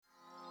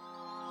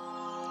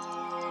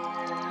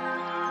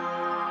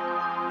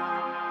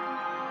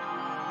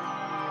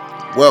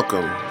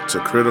Welcome to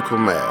Critical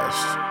Mass,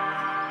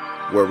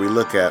 where we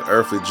look at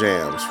earthly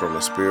jams from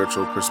a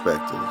spiritual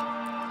perspective.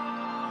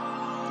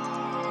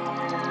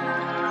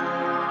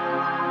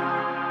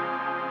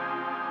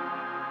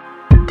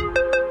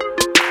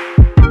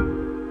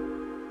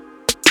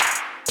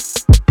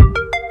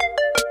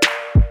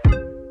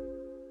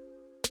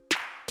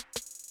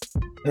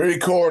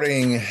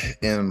 Recording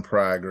in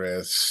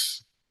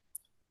progress.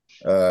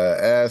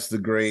 As the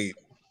great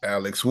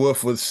Alex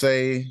Wolf would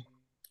say,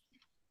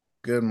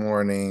 good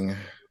morning,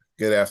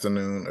 good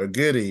afternoon, or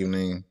good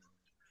evening,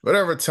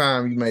 whatever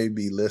time you may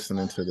be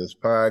listening to this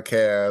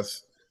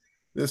podcast.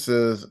 This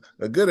is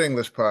a good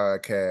English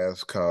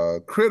podcast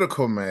called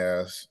Critical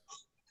Mass,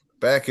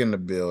 back in the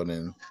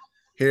building,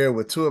 here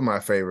with two of my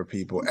favorite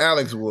people,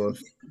 Alex Wolf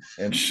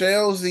and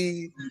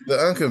Shelzy, the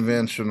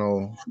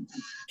unconventional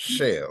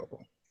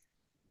Shell.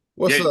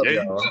 What's up,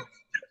 y'all?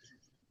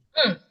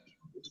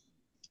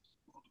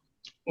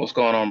 What's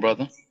going on,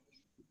 brother?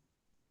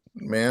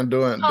 Man,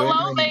 doing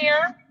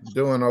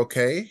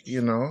okay.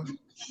 You know,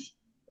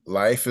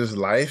 life is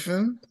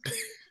lifing.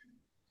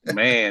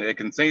 Man, it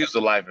continues to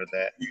life at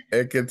that.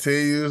 It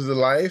continues the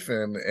life,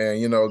 and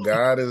you know,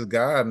 God is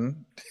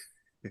Godding.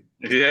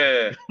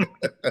 Yeah,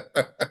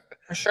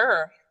 for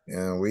sure.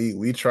 And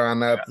we try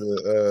not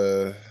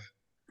to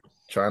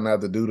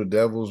do the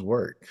devil's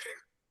work.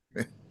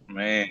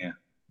 Man,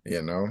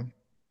 you know.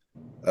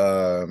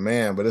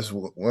 Man, but it's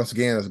once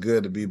again, it's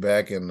good to be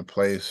back in the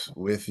place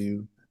with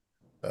you.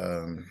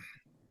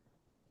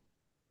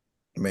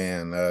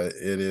 Man,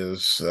 it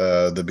is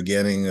the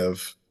beginning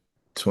of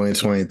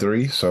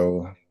 2023,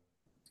 so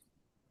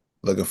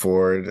looking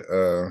forward.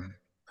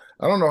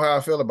 I don't know how I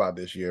feel about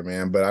this year,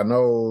 man, but I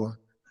know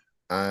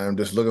I'm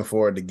just looking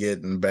forward to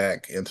getting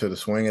back into the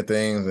swing of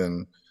things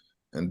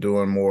and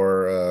doing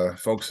more,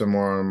 focusing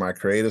more on my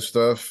creative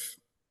stuff.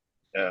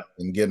 Yeah,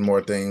 and getting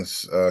more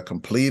things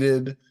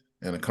completed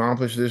and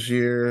accomplished this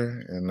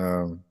year.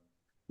 And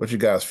what you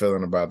guys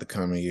feeling about the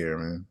coming year,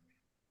 man?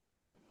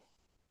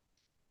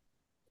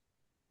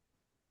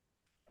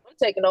 I'm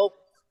taking over.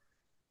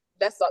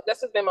 That's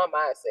just been my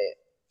mindset.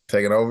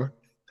 Taking over?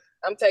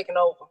 I'm taking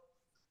over.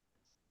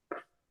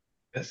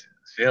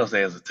 Shell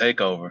says a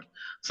takeover.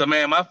 So,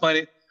 man,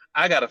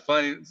 I got a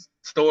funny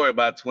story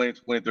about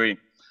 2023.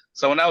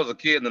 So when I was a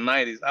kid in the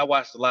 90s, I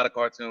watched a lot of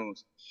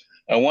cartoons.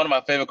 And one of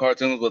my favorite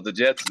cartoons was the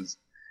Jetsons.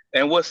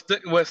 And what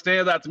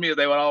stands out to me is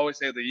they would always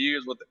say the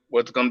years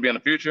what's going to be in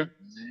the future.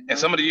 And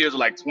some of the years were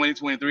like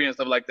 2023 and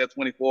stuff like that,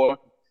 24.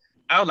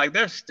 I was like,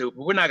 they're stupid.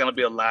 We're not going to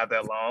be alive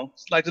that long.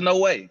 It's like, no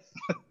way.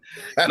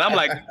 And I'm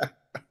like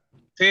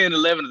 10,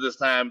 11 at this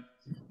time.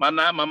 My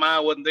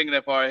mind wasn't thinking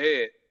that far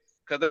ahead.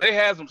 Because they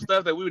had some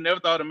stuff that we would never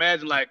thought to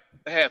imagine. Like,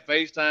 they had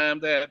FaceTime,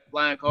 they had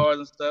flying cars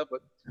and stuff.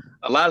 But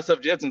a lot of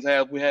stuff Jetsons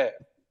have, we had.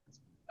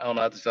 I don't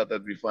know. I just thought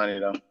that'd be funny,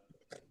 though.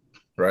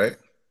 Right.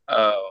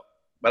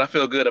 But I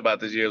feel good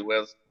about this year as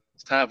well.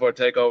 It's time for a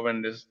takeover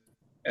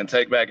and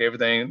take back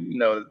everything, you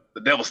know,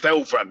 the devil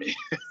stole from me.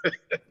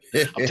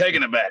 I'm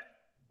taking it back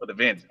with a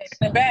vengeance.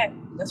 Taking it back.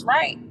 That's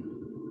right.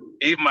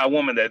 Even my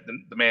woman that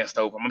the man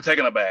stole from, I'm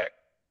taking her back.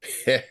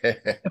 There's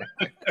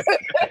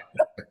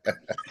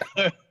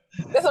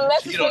a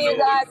message for you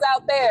guys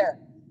out there.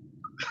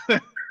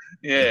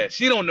 Yeah,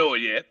 she don't know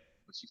it yet,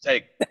 but she's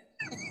taking it.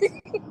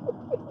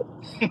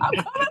 I'm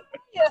coming for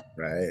you.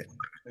 Right.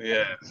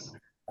 Yes.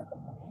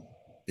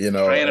 You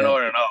know, training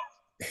order and all.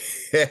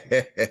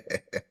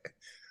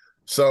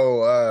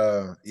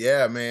 So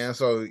yeah, man.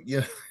 So you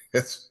know,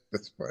 it's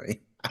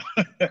funny.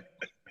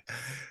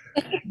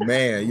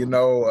 Man, you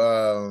know,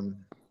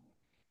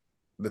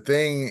 the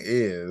thing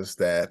is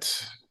that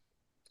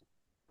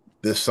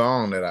this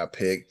song that I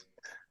picked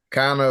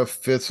kind of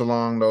fits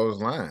along those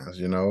lines,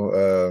 you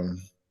know.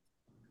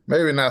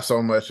 Maybe not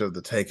so much of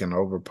the taking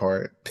over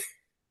part.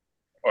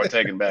 Or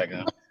taking back,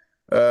 huh?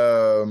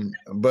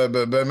 But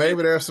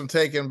maybe there's some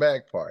taking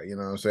back part, you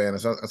know what I'm saying?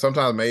 And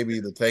sometimes maybe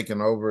the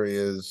taking over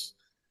is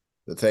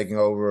the taking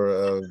over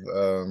of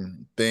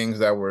things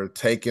that were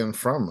taken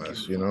from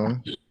us, you know?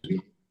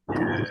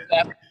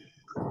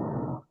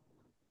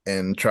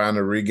 And trying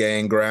to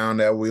regain ground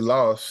that we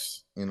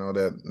lost, you know,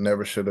 that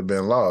never should have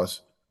been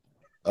lost.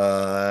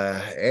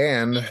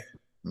 And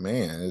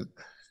man,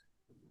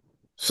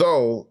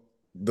 so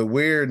the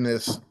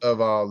weirdness of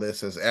all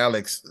this, as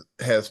Alex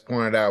has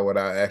pointed out, what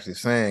I'm actually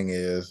saying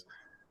is,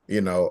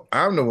 you know,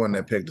 I'm the one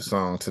that picked the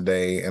song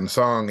today, and the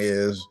song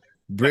is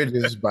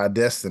Bridges by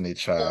Destiny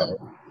Child.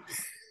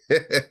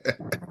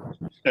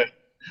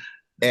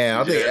 And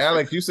I think,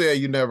 Alex, you said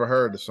you never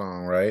heard the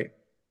song, right?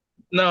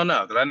 No,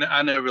 because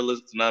I never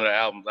listened to none of the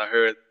albums. I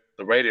heard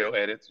the radio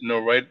edits, you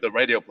know, the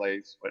radio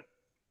plays, but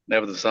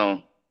never the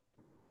song.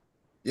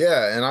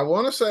 Yeah, and I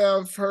want to say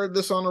I've heard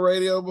this on the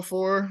radio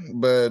before,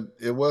 but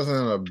it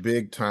wasn't a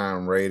big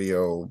time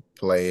radio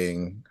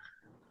playing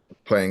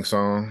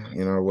song.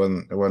 You know, it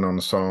wasn't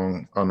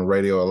on the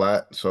radio a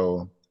lot.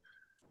 So,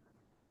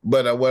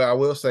 but what I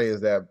will say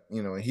is that,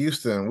 you know, in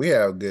Houston we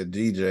have good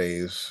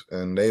DJs,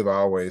 and they've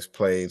always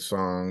played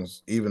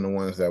songs, even the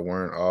ones that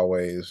weren't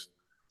always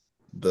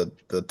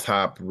the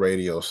top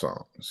radio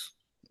songs,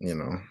 you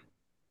know.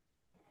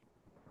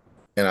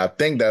 And I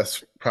think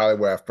that's probably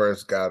where I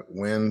first got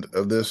wind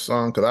of this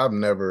song because I've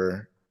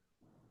never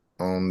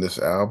owned this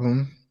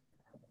album.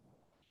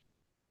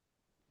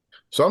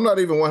 So I'm not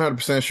even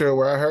 100% sure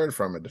where I heard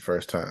from it the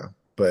first time.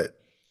 But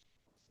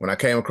when I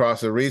came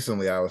across it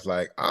recently, I was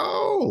like,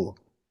 oh,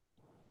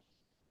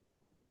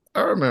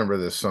 I remember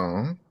this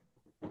song.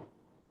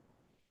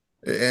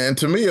 And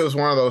to me, it was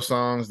one of those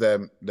songs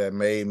that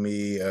made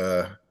me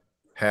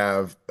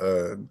have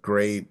a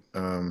great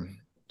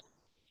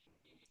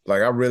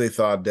like I really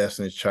thought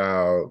Destiny's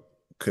Child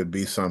could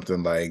be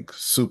something like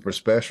super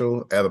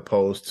special as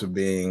opposed to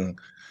being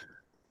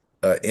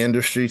an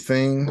industry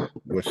thing,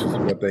 which is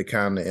what they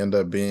kind of end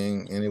up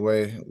being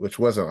anyway, which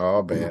wasn't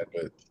all bad,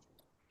 but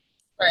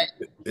Right.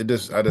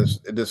 this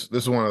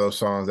is one of those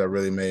songs that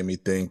really made me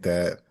think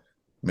that,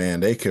 man,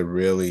 they could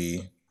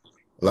really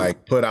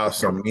like put out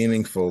some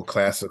meaningful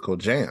classical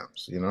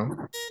jams, you know?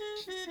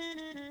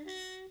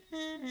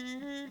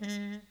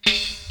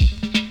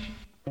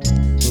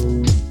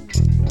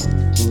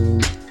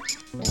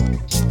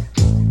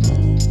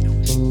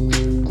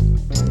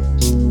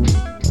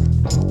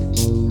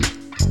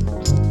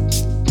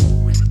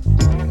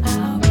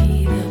 I'll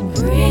be the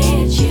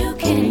bridge you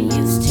can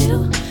use to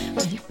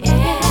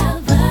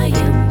whenever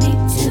you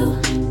need to.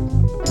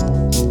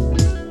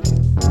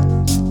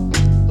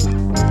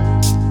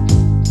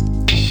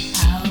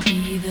 I'll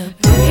be the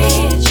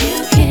bridge you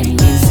can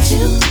use to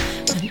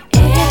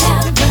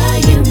whenever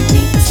you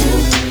need to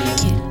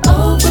get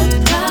over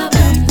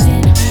problems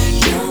in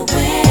your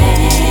way.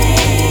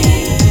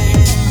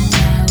 I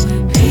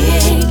will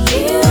pick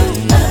you up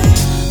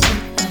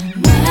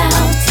over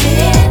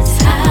mountains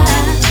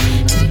high.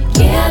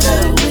 Together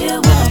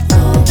we'll walk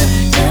over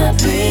the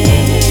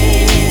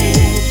bridge.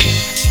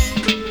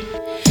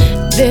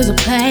 There's a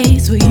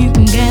place where you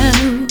can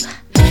go,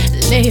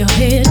 lay your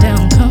head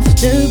down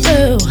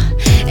comfortable,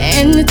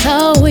 and it's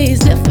always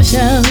there for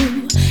show.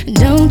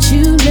 Don't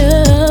you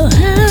know?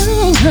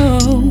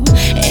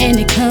 And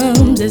it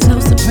comes as no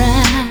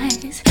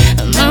surprise.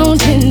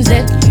 Mountains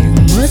that you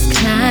must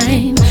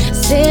climb,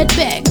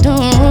 setback,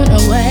 don't run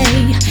away.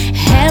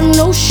 Have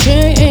no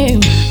shame.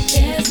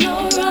 There's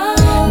no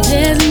wrong.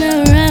 There's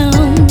no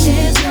wrong.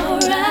 There's no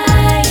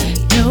right.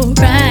 No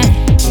right.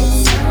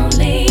 It's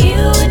only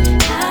you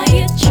and how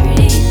you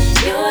treat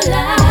your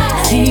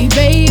life. See,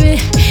 baby,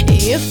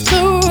 if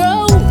the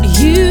road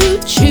you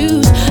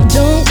choose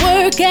don't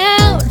work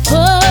out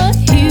for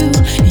you,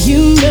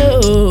 you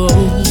know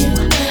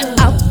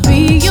I'll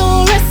be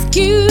your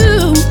rescue.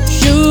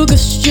 Sugar,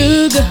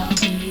 sugar. I'll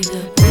be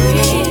the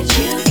bridge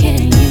you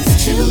can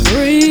use to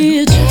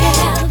bridge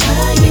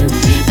wherever you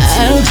need to.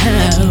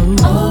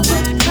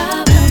 Over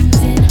problems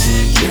in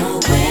your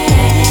way.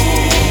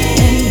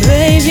 And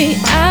baby,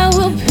 I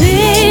will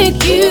pick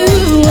you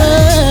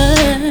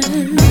up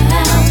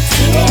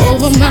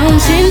over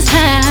mountains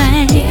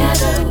high.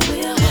 Together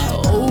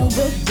we'll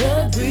over the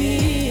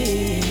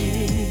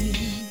bridge.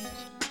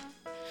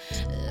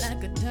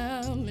 Like a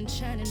diamond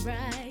shining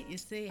bright, you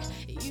say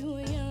you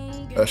a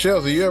young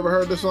Shells, you ever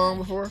heard this song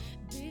before?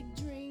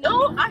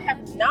 No, I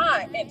have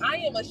not, and I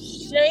am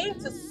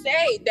ashamed to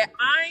say that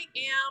I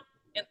am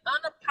an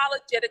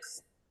unapologetic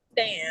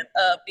stan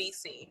of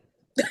BC.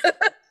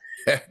 But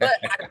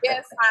I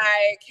guess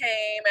I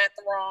came at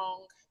the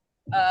wrong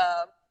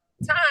time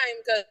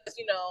because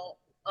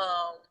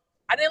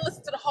I didn't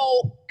listen to the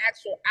whole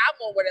actual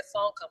album where that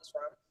song comes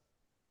from.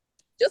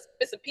 Just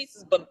bits and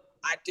pieces, but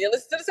I did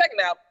listen to the second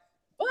album.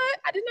 But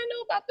I did not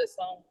know about this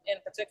song in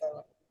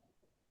particular.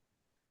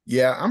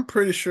 Yeah, I'm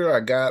pretty sure I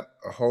got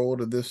a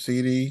hold of this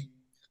CD.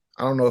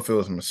 I don't know if it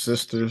was my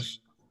sister's,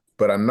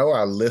 but I know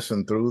I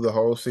listened through the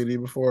whole CD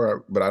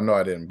before, but I know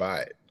I didn't buy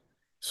it.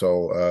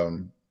 So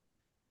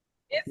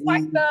It's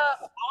like the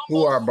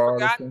who are almost borrowed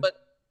forgotten from?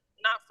 but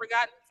not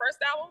forgotten first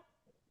album.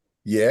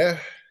 Yeah.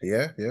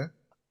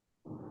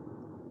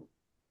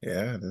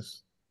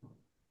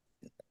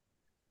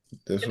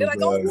 This And they're was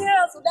like, oh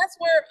yeah, so that's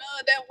where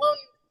that one,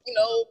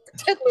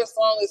 particular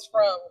song is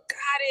from.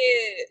 Got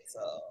it.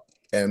 So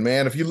and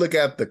man, if you look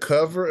at the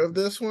cover of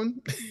this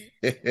one,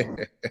 in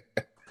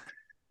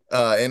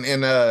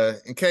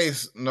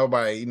case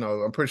nobody,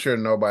 I'm pretty sure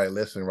nobody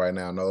listening right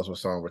now knows what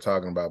song we're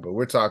talking about, but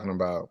we're talking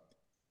about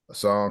a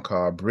song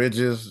called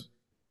Bridges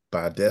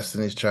by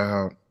Destiny's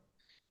Child.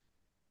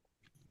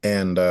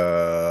 And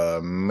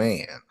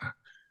man,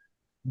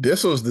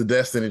 this was the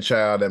Destiny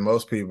Child that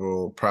most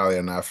people probably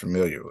are not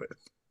familiar with,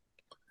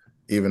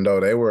 even though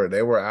they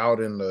were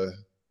out on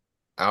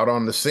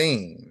the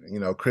scene,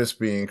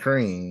 crispy and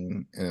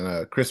cream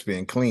and crispy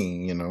and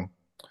clean.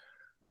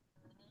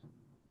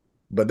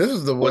 But this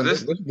is the one.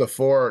 This is the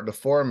four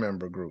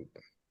member group.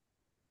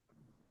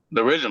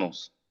 The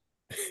originals.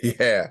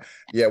 Yeah.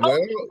 Well,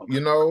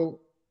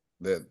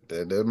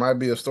 there might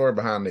be a story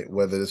behind it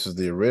whether this is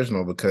the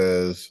original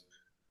because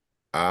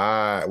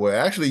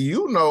actually,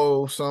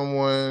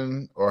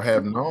 someone or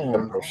have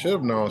known or should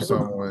have known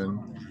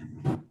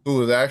someone who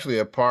was actually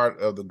a part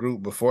of the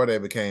group before they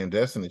became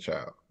Destiny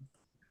Child.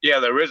 Yeah,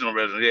 the original,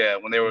 yeah,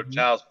 when they were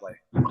Child's Play.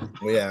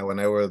 Yeah, when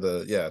they were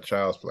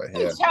Child's Play.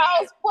 Yeah.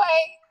 Child's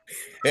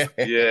Play.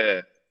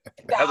 Yeah.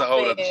 That's a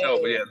whole other show,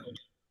 but yeah.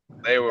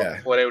 They were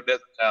before they were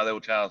Destiny Child, they were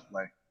Child's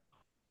Play.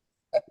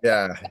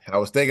 Yeah, I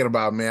was thinking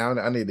about, man,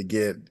 I need to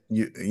get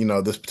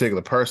this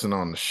particular person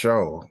on the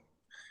show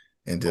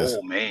and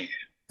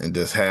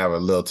just have a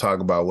little talk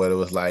about what it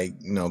was like,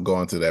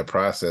 going through that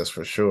process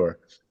for sure.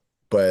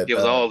 But give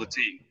us all the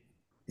tea.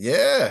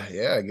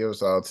 Yeah, give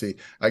us all tea.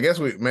 I guess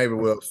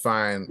we'll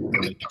find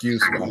an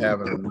excuse by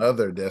having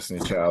another Destiny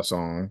Child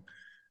song.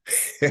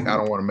 I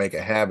don't want to make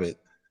a habit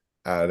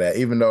out of that,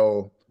 even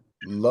though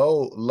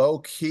low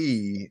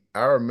key,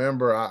 I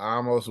remember I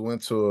almost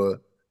went to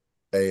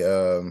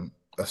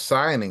a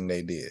signing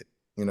they did,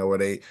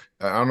 where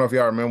I don't know if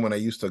y'all remember when they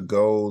used to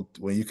go,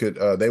 when you could,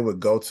 they would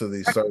go to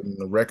these certain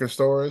record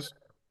stores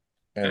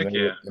and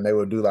they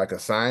would do like a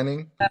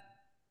signing.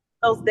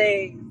 Those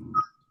days.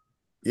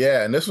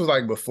 Yeah, and this was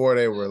like before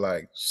they were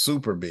like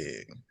super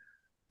big.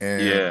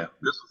 And yeah,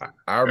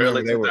 I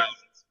remember they were.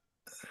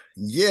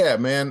 Yeah,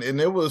 man, and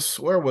it was,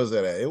 where was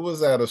it at? It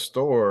was at a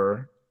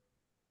store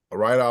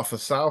right off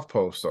of South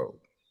Post. So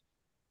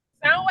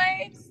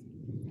Soundwaves?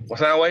 What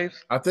Soundwaves?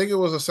 I think it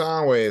was a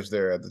Soundwaves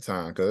there at the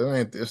time,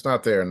 because it's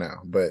not there now,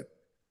 but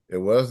it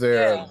was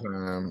there at the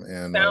time.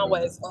 And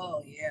Soundwaves,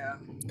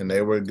 and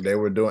they were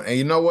doing, and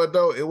you know what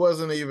though? It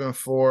wasn't even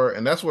for,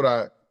 and that's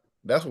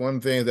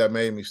one thing that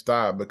made me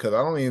stop, because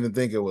I don't even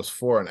think it was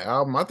for an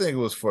album. I think it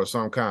was for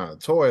some kind of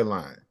toy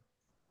line.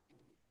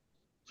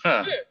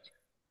 Huh.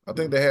 I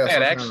think they had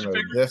some kind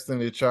of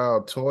Destiny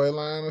Child toy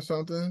line or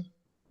something.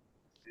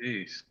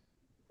 Jeez.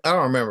 I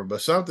don't remember,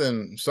 but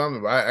something.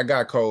 I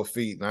got cold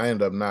feet, and I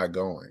ended up not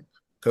going,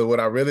 because what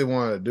I really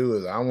wanted to do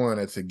is I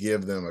wanted to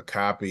give them a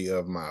copy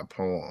of my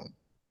poem,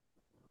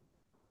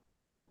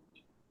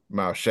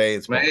 my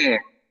Shades poem.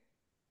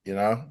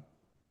 Man,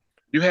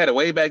 you had it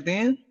way back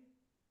then.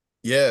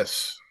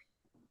 Yes.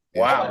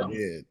 Wow. Yes, I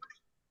did.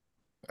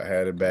 I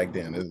had it back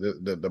then.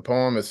 The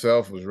poem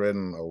itself was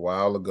written a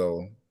while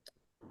ago,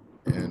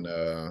 and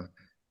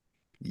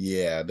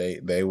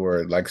they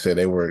were, like I said,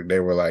 they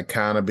were like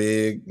kind of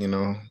big,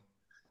 and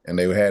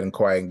they hadn't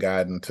quite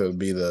gotten to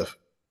be the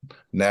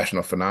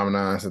national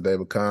phenomenons that they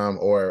become,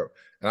 and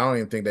I don't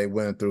even think they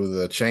went through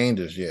the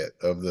changes yet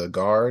of the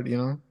guard,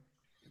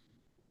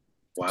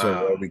 Wow.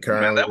 So what we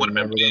currently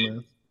remember them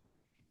as.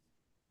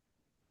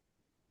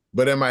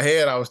 But in my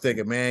head, I was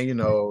thinking, man,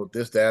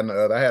 this, that, and the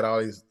other. I had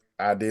all these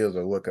ideas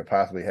of what could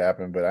possibly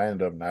happen, but I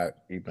ended up not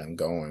even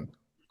going.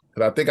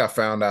 Because I think I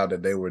found out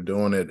that they were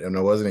doing it, and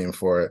it wasn't even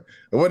for it.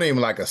 It wasn't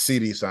even like a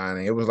CD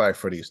signing. It was like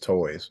for these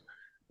toys.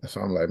 And so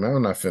I'm like, man,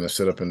 I'm not finna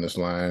sit up in this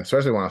line,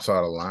 especially when I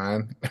saw the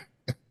line.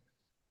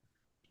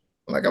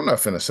 Like, I'm not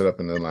finna sit up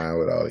in the line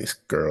with all these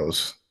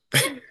girls.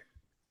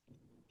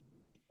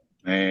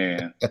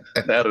 Man, that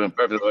would have been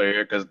perfect over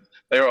here, because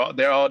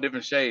they're all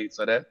different shades,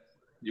 so that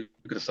you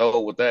could have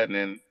sold with that, and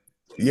then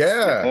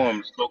your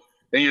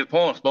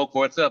poem spoke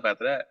for itself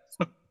after that.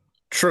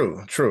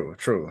 True.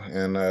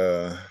 And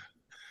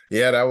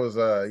that was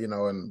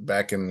and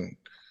back in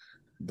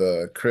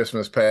the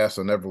Christmas past,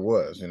 or never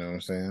was, you know what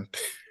I'm saying?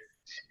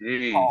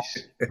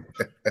 Jeez.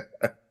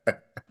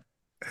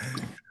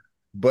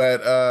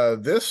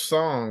 But this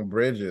song,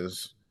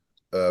 Bridges,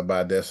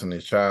 by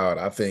Destiny's Child,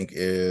 I think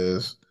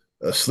is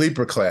a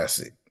sleeper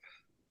classic.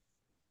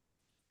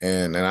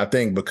 And I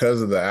think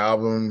because of the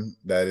album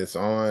that it's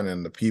on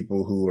and the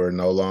people who are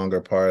no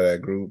longer part of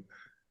that group,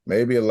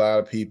 maybe a lot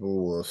of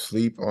people will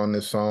sleep on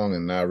this song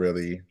and not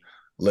really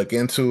look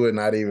into it,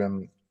 not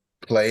even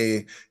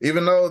play,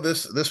 even though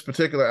this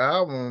particular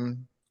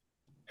album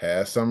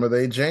has some of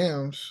their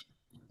jams,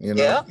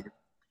 Yeah.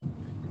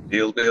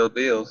 Bills.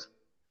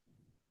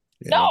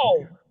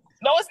 No,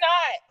 it's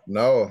not.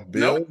 No,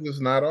 Bills is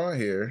not on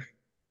here.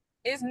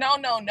 It's no.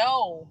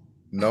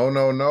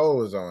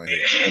 No is on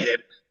here.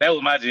 That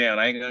was my jam.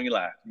 I ain't gonna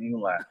lie.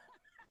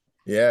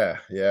 Yeah.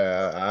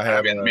 I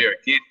have been married.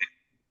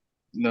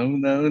 No.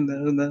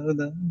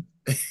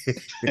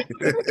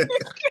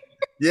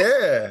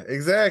 Yeah,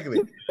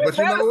 exactly. But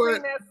you know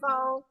what? That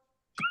song.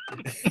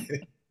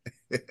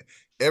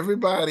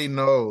 Everybody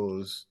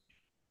knows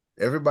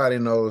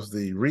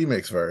the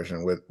remix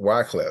version with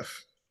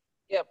Wyclef.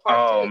 Yeah.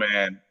 Oh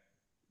man,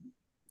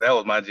 that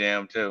was my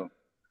jam too.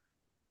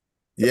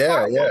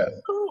 Yeah.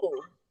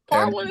 Cool.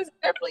 Part one is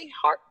definitely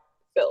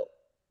heartfelt.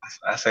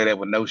 I say that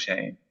with no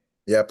shame.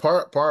 Yeah,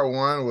 part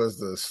one was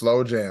the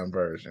slow jam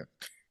version.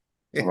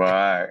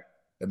 Right.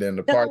 And then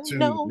the part two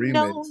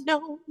remix.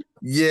 No.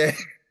 Yeah.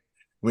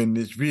 When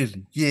it's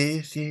really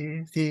yes.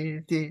 And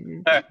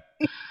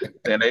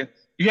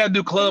you had to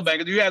do club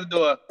banger. You had to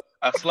do a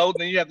slow,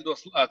 then you have to do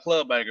a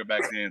club banger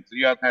back then. So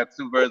you have to have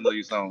two versions of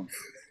your song.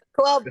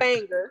 Club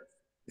banger.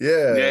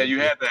 Yeah. Yeah, you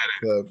had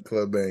that.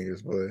 Club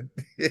bangers, boy.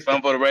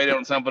 Some for the radio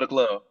and some for the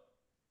club.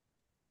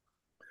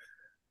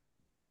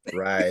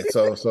 Right.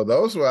 So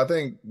those were, I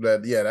think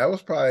that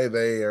was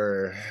probably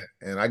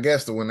and I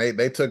guess when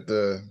they took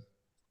the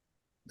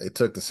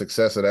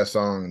success of that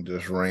song and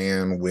just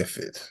ran with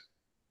it.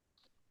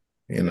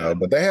 You know, Yeah.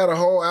 but they had a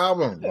whole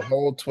album, a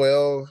whole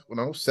 12,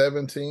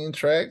 17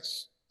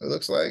 tracks, it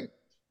looks like.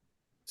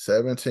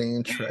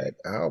 17 track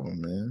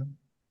album, man.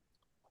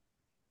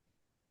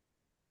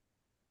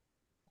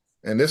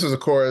 And this is, of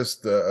course,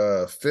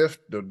 the fifth,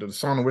 the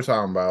song that we're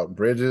talking about,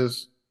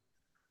 Bridges.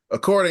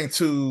 According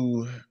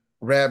to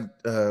Rap,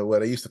 what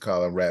they used to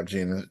call him Rap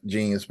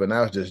Genius, but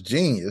now it's just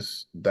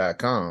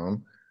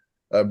Genius.com.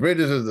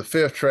 Bridges is the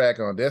fifth track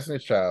on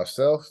Destiny's Child's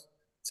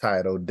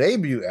self-titled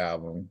debut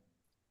album.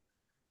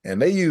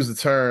 And they use the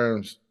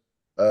terms,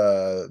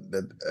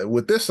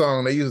 with this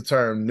song, they use the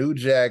term new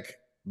jack,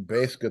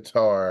 bass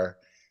guitar,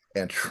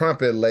 and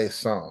trumpet lace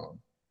song,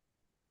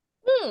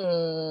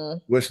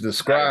 which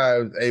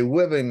describes a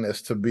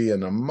willingness to be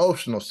an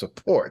emotional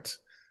support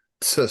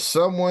to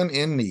someone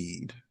in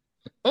need.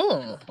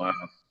 Wow.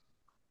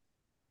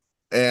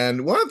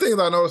 And one of the things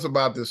I noticed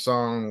about this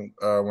song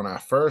when I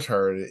first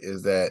heard it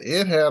is that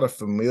it had a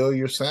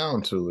familiar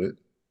sound to it.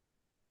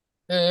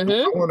 I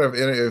wonder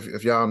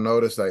if y'all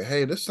noticed, like,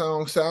 hey, this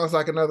song sounds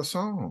like another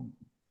song.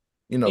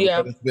 You know,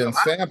 because it's been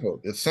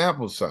sampled. It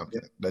sampled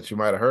something that you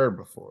might have heard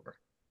before.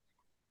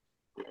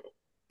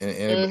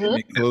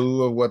 Any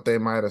clue of what they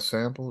might have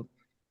sampled?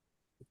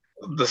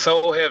 The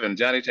Soul Heaven,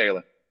 Johnny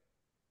Taylor.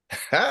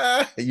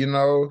 You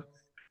know,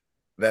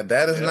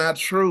 that is not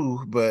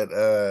true, but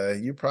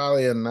you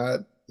probably are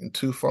not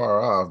too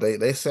far off.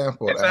 They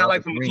sampled. It sounds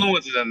like some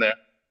influences in there.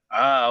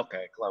 Ah,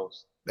 okay,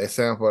 close. They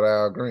sampled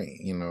Al Green.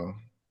 You know.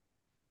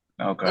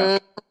 Okay.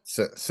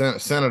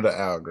 Senator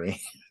Al Green.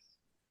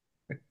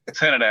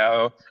 Senator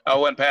Al. I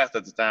wasn't past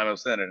at the time. It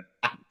was Senator.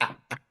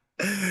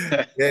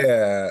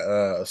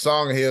 Yeah, a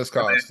song of his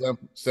called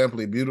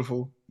 "Simply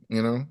Beautiful."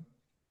 You know.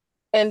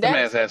 And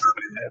that's a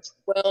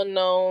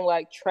well-known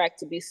like track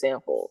to be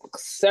sampled.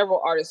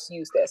 Several artists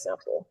use that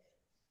sample.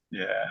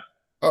 Yeah.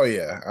 Oh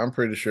yeah, I'm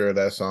pretty sure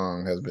that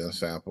song has been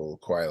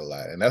sampled quite a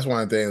lot, and that's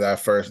one of the things I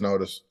first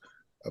noticed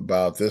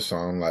about this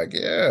song. Like,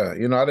 yeah,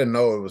 you know, I didn't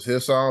know it was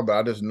his song, but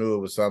I just knew it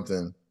was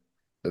something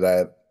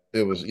that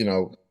it was. You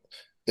know,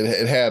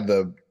 it had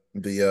the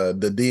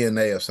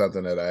DNA of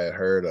something that I had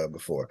heard of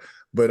before.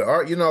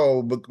 But you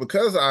know,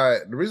 because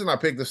the reason I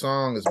picked the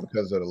song is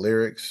because of the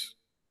lyrics.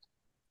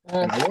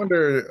 And I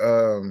wonder,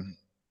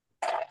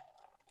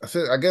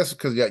 I guess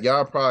because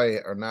y'all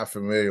probably are not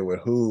familiar with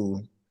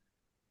who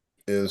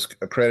is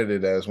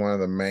accredited as one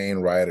of the main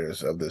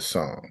writers of this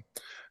song.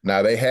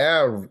 Now they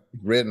have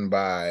written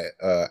by,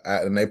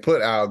 and they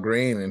put Al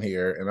Green in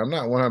here, and I'm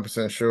not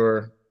 100%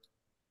 sure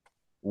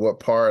what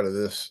part of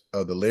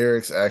the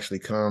lyrics actually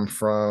come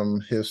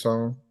from his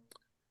song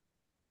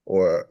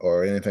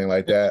or anything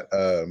like that.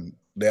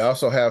 They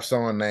also have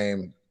someone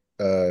named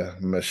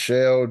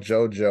Michelle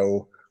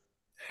JoJo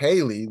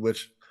Haley,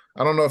 which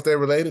I don't know if they're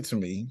related to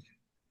me.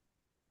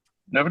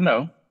 Never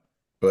know.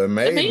 But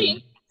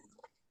maybe.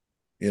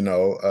 You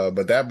know,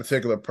 but that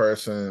particular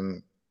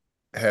person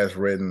has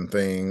written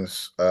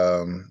things.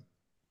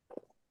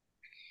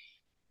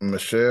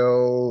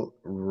 Michelle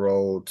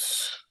wrote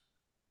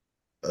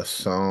a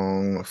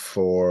song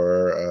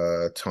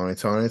for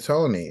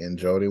Tony and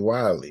Jody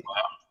Wiley.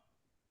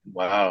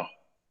 Wow.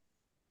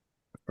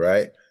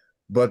 Right?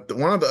 But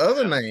one of the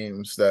other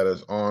names that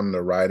is on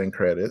the writing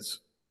credits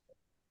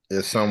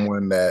is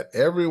someone that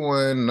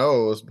everyone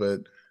knows,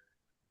 but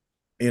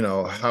you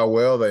know, how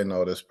well they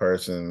know this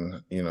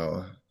person, you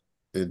know,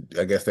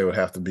 I guess they would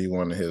have to be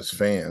one of his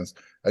fans.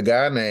 A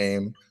guy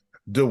named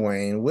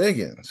Dwayne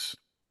Wiggins.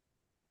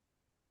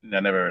 I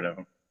never heard of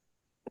him.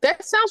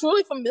 That sounds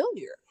really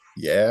familiar.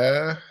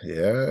 Yeah.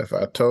 If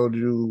I told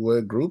you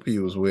what group he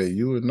was with,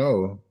 you would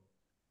know.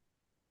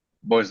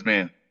 Boys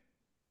Men.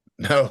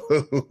 No.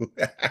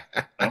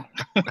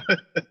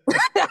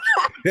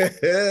 That's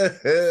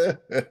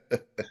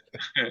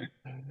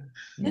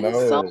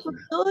so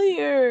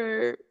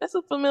familiar. That's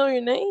a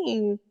familiar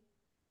name.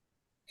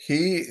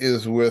 He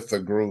is with a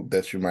group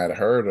that you might have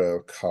heard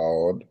of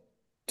called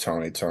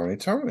Tony.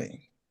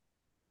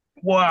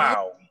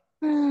 Wow.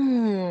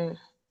 For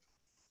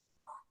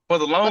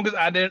the longest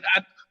I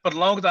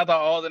thought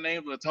all the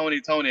names were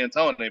Tony, and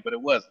Tony, but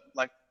it wasn't.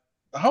 Like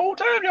the whole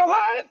time y'all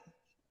lied.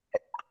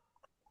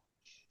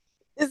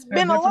 It's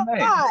been a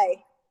lie.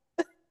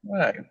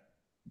 Right.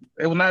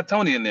 It was not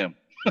Tony and them.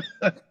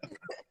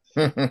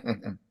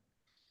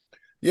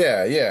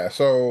 Yeah.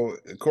 So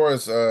of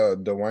course,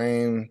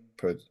 Dwayne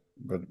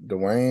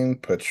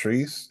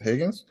Patrice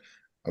Higgins,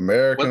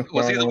 American.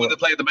 Was he the one that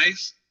played the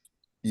bass?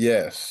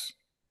 Yes.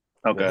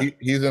 Okay.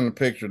 He's in the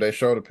picture. They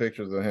show the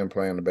pictures of him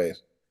playing the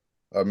bass.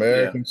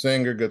 American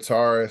singer,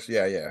 guitarist,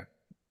 yeah,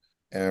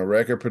 and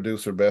record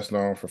producer, best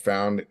known for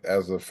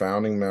as a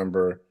founding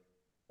member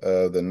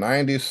of the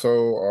 '90s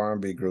soul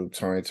R&B group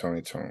Tony.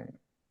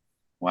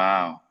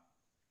 Wow,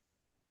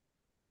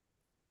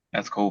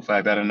 that's a cool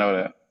fact. I didn't know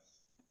that.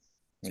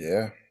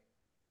 Yeah.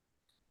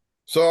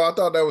 So I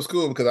thought that was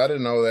cool because I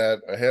didn't know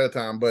that ahead of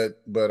time, but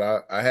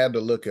I had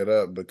to look it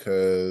up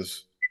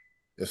because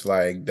it's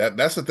like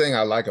that's the thing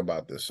I like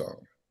about this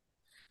song.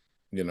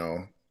 You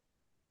know.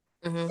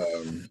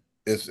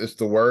 It's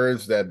the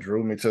words that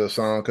drew me to the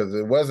song because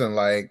it wasn't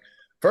like,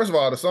 First of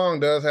all, the song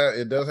does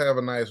have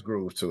a nice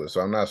groove to it.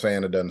 So I'm not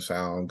saying it doesn't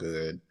sound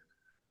good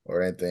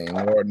or anything,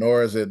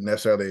 nor is it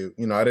necessarily,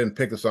 I didn't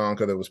pick the song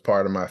because it was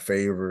part of my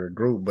favorite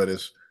group, but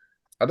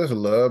I just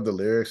love the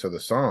lyrics of the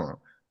song.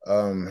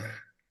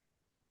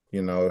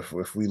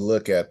 If we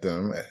look at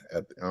them,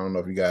 I don't know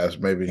if you guys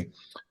maybe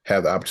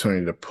have the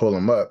opportunity to pull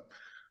them up,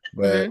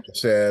 but it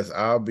says,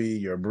 "I'll be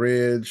your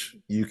bridge.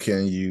 You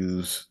can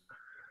use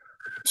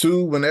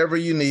two whenever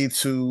you need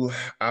to.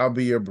 I'll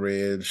be your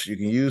bridge. You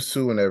can use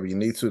two whenever you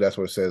need to." That's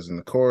what it says in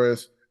the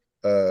chorus.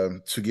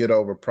 To get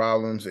over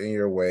problems in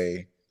your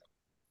way,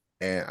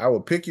 and I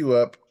will pick you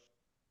up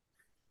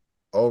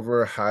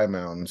over high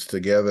mountains.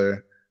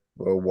 Together,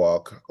 we'll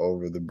walk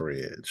over the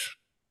bridge.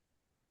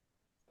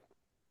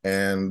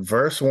 And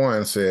verse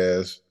 1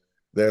 says,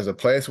 "There's a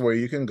place where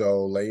you can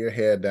go, lay your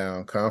head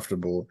down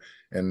comfortable,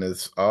 and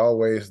it's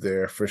always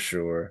there for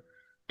sure.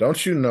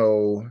 Don't you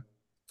know?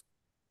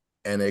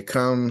 And it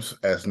comes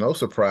as no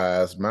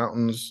surprise,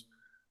 mountains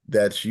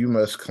that you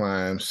must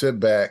climb. Sit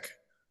back,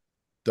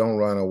 don't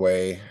run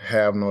away,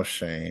 have no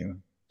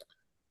shame."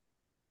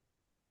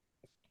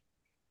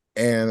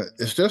 And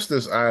it's just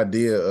this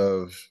idea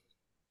of,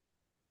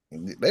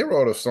 they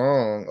wrote a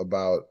song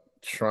about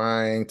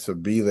trying to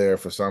be there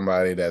for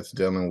somebody that's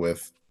dealing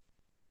with,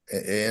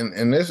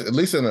 and this, at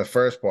least in the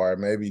first part,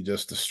 maybe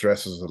just the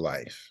stresses of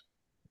life,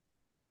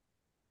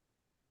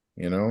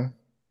 Mm-hmm.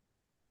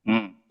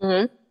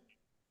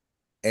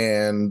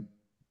 And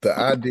the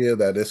idea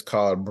that it's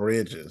called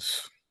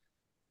bridges,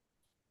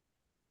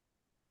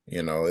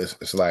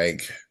 it's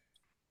like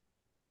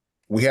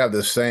we have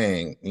this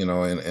saying, in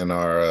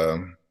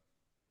our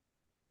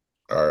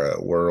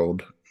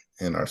world,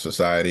 in our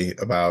society,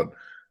 about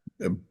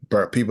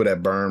people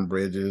that burn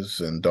bridges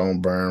and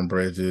don't burn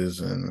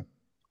bridges.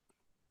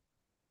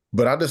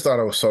 But I just thought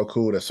it was so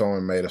cool that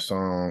someone made a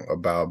song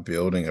about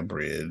building a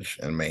bridge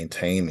and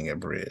maintaining a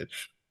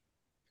bridge.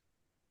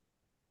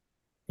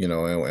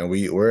 And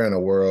we're in a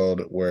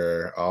world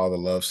where all the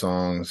love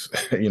songs,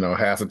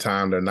 half the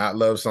time they're not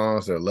love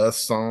songs, they're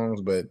lust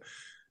songs, but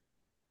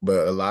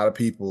a lot of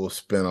people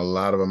spend a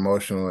lot of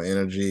emotional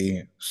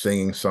energy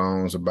singing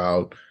songs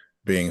about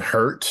being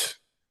hurt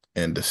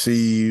and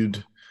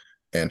deceived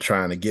and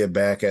trying to get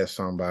back at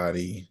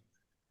somebody.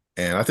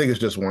 And I think it's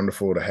just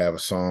wonderful to have a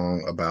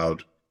song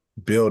about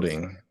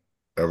building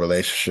a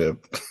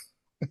relationship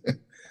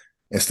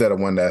instead of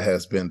one that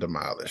has been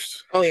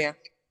demolished. Oh, yeah.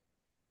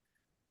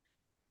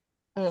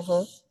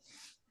 Mm-hmm.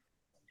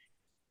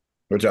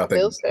 What y'all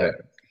think?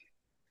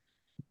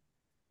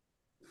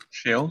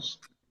 Shells?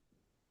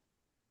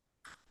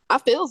 I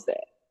feels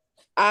that.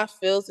 I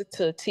feels it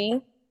to a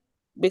T,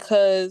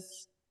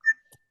 because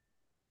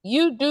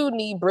you do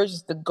need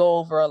bridges to go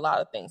over a lot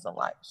of things in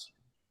life.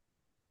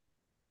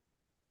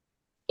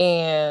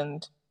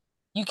 And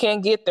you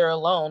can't get there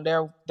alone.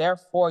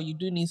 Therefore, you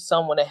do need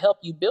someone to help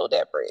you build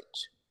that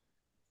bridge.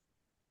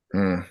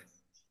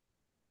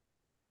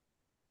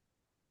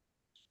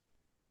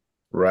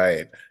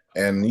 Right.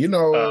 And I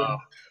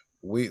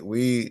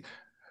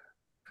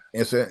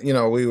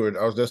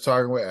was just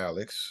talking with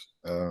Alex,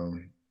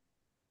 and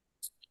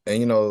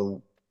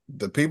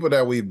the people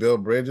that we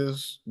build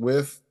bridges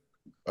with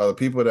are the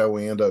people that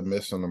we end up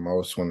missing the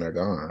most when they're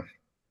gone.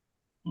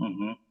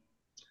 Mm-hmm.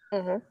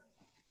 Mm-hmm.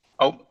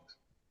 Oh,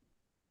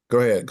 go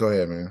ahead,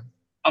 man.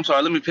 I'm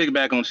sorry. Let me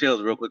piggyback on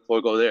Shells real quick before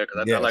we go there,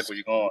 because I like where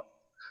you're going.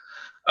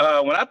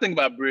 When I think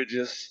about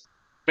bridges,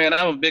 man,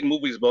 I'm a big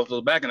movies buff.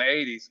 So back in the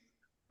 '80s,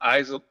 I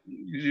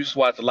used to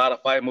watch a lot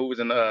of fight movies,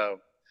 and I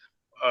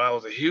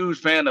was a huge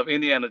fan of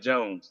Indiana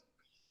Jones.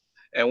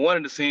 And one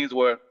of the scenes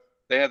where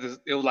they had this,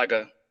 it was like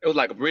a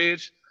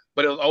bridge,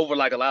 but it was over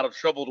like a lot of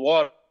troubled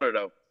water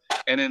though.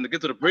 And then to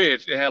get to the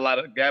bridge, it had a lot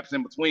of gaps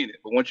in between it.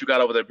 But once you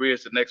got over that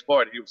bridge to the next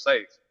part, you were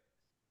safe.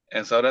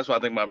 And so that's why I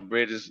think about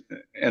bridges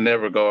in that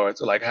regard,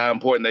 so like how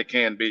important they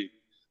can be,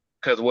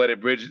 because what's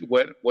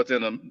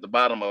in the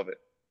bottom of it.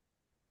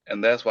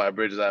 And that's why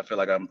bridges, I feel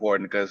like, are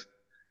important, because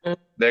you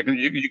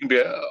can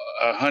be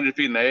 100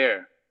 feet in the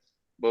air,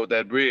 but with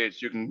that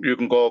bridge, you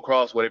can go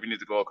across whatever you need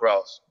to go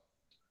across.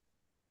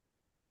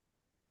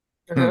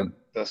 Mm-hmm.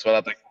 That's what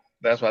I think.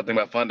 That's what I think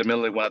about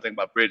fundamentally when I think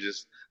about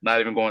bridges. Not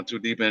even going too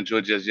deep into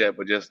it just yet,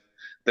 but just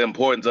the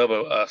importance of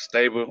a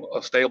stable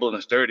and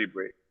a sturdy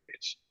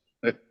bridge.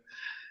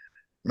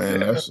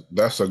 Man,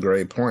 that's a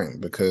great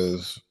point,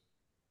 because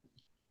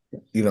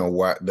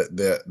why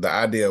the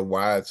idea of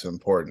why it's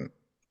important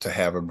to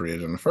have a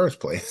bridge in the first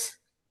place.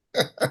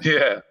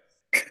 Yeah.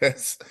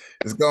 Because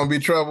it's gonna be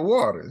troubled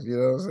waters, you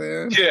know what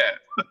I'm saying?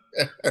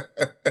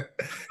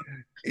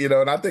 Yeah.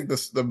 And I think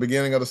the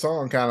beginning of the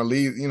song kind of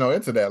leads,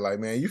 into that. Like,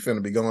 man, you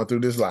finna be going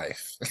through this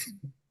life.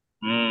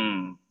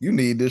 You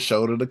need this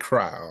shoulder to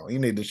cry on. You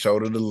need the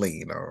shoulder to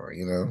lean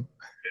on,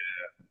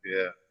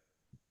 Yeah.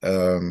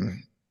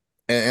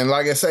 And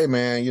like I say,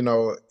 man,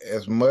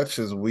 as much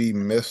as we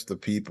miss the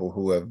people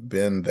who have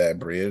been that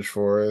bridge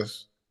for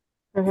us,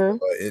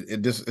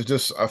 it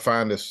just I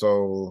find it's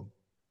so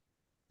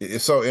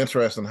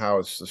interesting how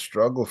it's a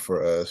struggle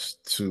for us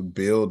to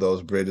build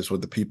those bridges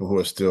with the people who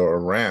are still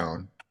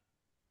around,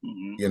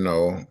 You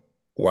know,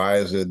 why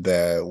is it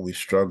that we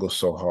struggle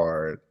so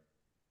hard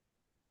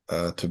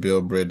to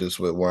build bridges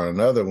with one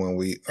another when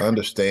we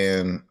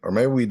understand, or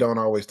maybe we don't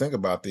always think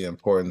about the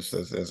importance,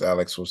 as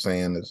Alex was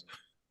saying, is,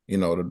 you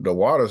know, the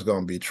water's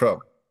going to be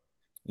trouble.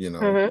 You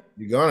know,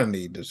 you're going to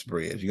need this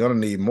bridge. You're going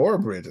to need more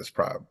bridges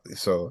probably.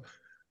 So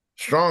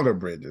stronger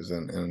bridges.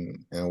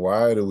 And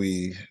why are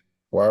we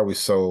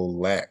so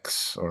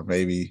lax, or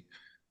maybe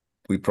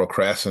we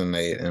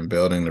procrastinate in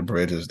building the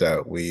bridges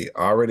that we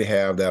already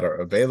have that are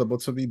available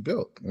to be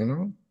built, you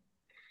know?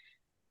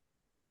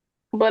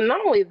 But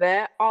not only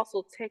that,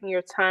 also taking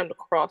your time to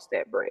cross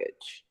that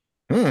bridge.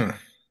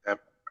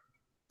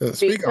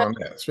 Speak on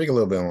that. Speak a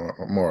little bit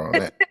more on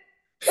that.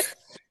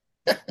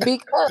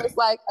 Because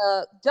like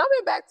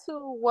jumping back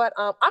to what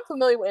I'm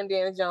familiar with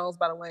Indiana Jones,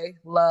 by the way.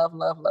 Love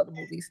the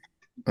movies.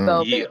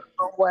 So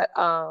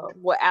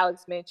what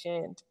Alex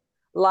mentioned,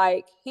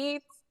 like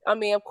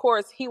of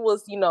course he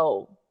was, you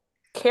know,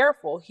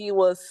 careful. He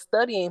was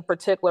studying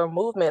particular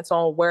movements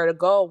on where to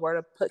go, where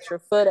to put your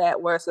foot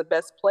at, where's the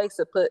best place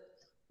to put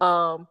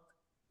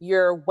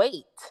your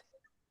weight,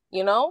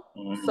 you know?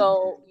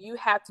 So you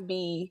have to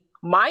be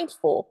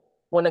mindful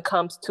when it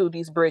comes to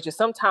these bridges.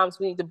 Sometimes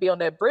we need to be on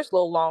that bridge a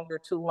little longer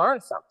to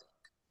learn something.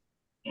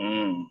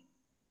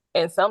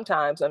 And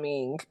sometimes, I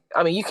mean,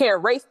 you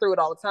can't race through it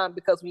all the time,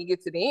 because when you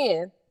get to the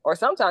end, or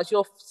sometimes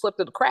you'll slip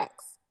through the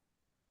cracks.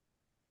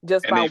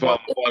 Just and by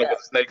water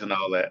with snakes and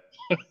all that.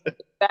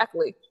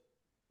 Exactly.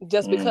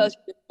 Just because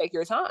you take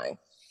your time.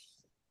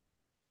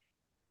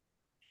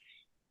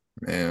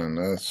 Man,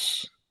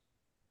 that's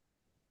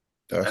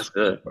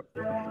good.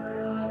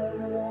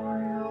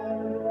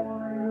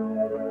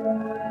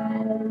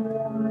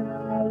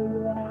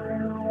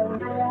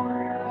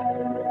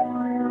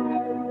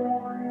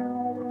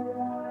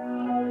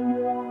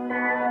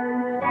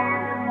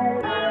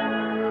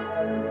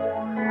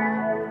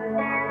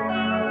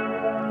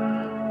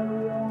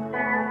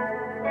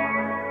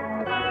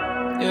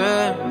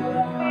 Yeah.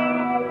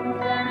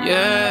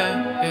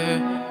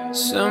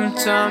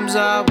 Sometimes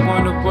I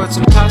wonder what's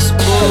impossible.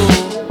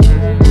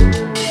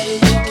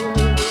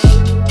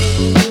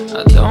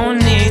 I don't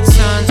need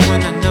signs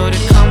when I know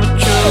they come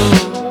with you.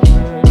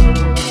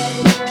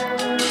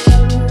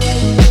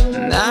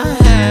 And I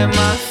had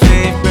my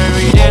faith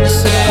buried in the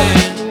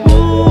sand.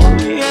 Ooh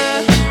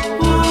yeah,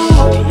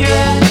 ooh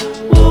yeah,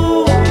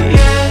 ooh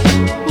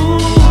yeah,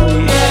 ooh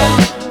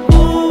yeah,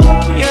 ooh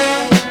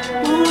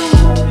yeah,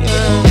 ooh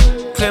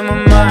yeah. Clear my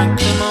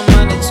mind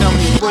and tell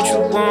me what you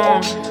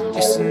want.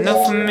 It's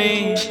enough for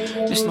me,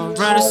 it's no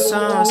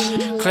renaissance.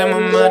 Clear my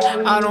mind,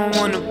 I don't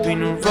wanna be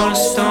no Rolling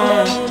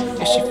Stone.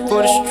 And she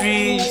for the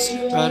streets,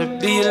 rather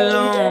be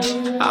alone.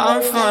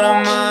 I'm fine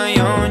on my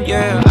own,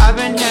 yeah. I've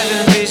been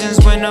having visions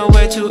with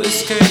nowhere to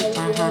escape.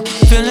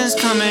 Feelings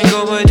come and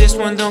go, but this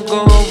one don't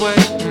go away.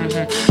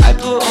 I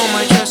put all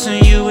my trust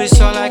in you,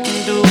 it's all I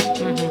can do.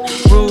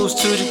 Rules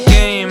to the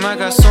game, I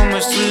got so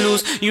much to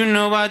lose. You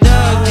know I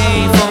dug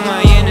deep for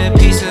my inner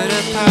piece of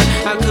the pie.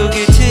 I could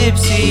get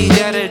tipsy,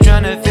 that'll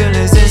drown the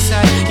feelings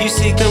inside. You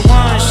seek the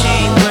one,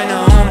 she bring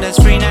her home, that's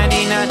free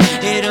 99.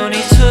 It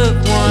only took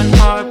one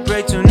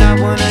heartbreak to not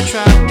wanna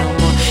try no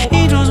more.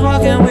 Angels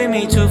walking with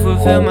me to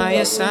fulfill my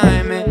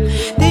assignment.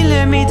 They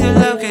led me to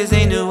love cause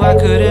they knew I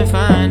couldn't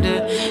find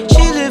her.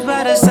 She lived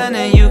by the sun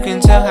and you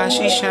can tell how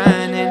she's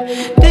shining.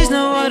 There's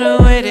no other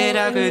way that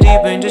I could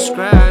even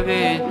describe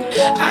it.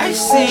 I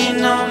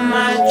seen all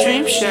my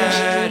dreams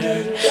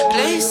shattered.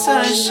 Play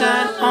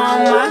sunshine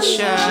on my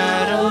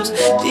shadows.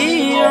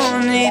 The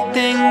only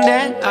thing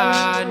that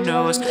I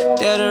know is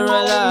dead or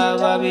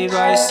alive, I'll be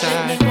by your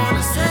side.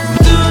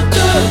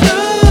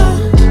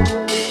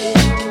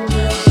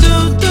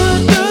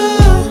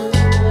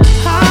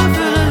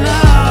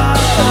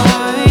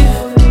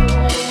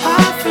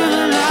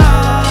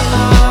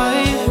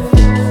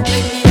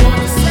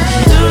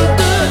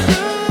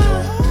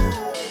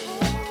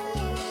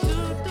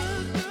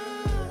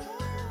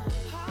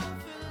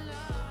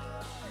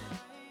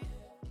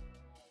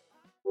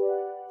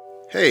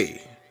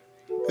 Hey,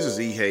 this is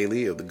E.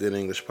 Haley of the Good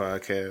English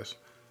Podcast.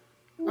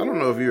 I don't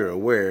know if you're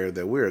aware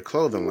that we're a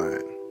clothing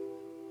line.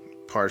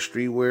 Part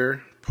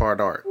streetwear, part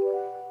art.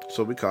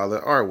 So we call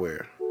it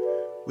Artwear.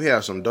 We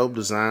have some dope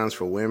designs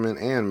for women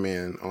and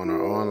men on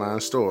our online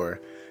store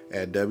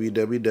at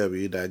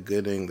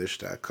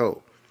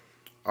www.goodenglish.co.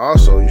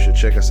 Also, you should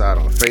check us out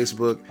on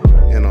Facebook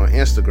and on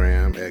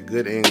Instagram at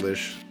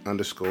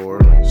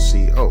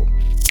goodenglish_co.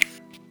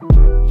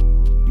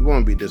 You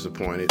won't be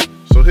disappointed,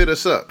 so hit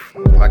us up.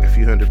 Like a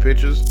few hundred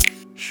pictures?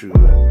 Shoot,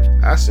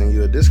 I'll send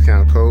you a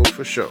discount code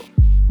for sure.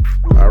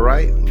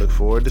 Alright, look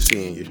forward to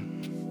seeing you.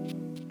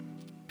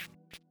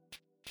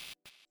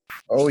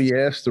 Oh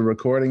yes, the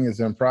recording is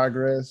in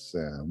progress.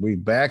 We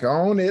back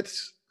on it.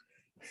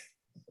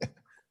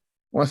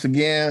 Once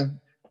again,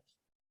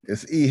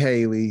 it's E.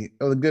 Haley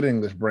of the Good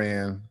English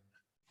brand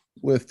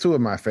with two of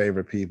my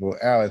favorite people,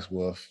 Alex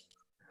Wolf,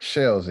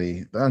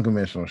 Shellzy, the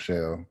unconventional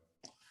Shell.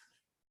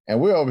 And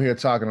we're over here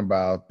talking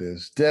about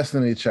this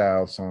Destiny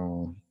Child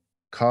song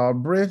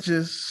called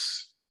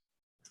Bridges.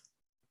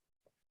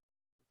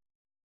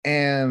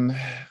 And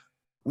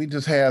we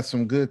just had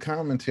some good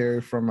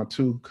commentary from my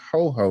two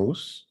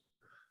co-hosts.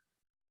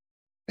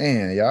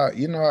 Man, y'all,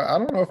 I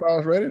don't know if I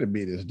was ready to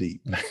be this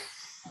deep.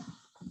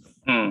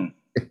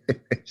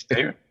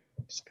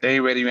 Stay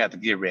ready. You have to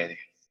get ready.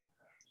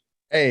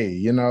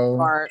 Hey,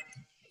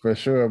 for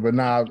sure. But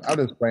nah, I'm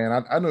just playing.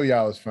 I knew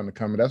y'all was fun to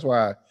come. That's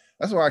why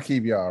I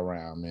keep y'all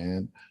around,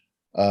 man.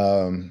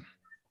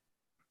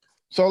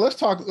 So let's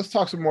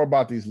talk some more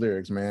about these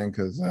lyrics, man,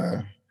 because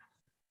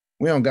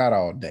we don't got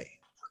all day.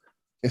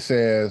 It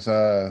says,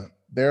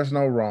 there's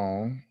no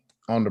wrong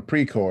on the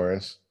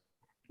pre-chorus,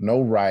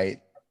 no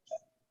right.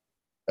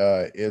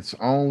 It's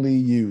only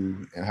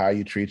you and how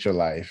you treat your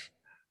life.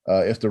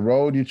 If the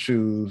road you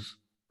choose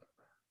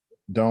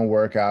don't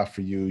work out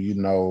for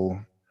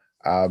you,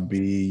 I'll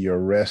be your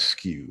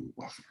rescue.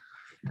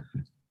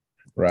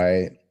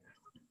 Right?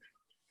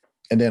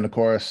 And then the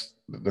chorus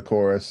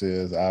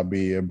is, I'll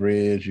be a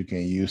bridge you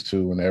can use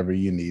to whenever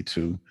you need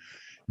to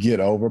get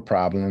over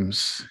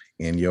problems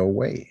in your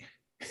way.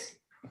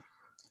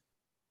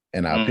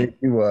 And I'll pick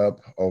you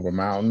up over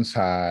mountains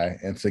high,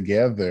 and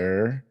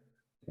together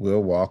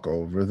we'll walk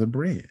over the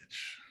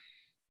bridge.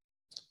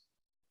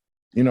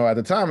 At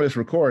the time of this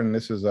recording,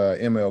 this is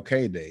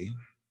MLK Day.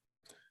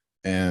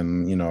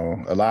 And,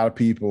 a lot of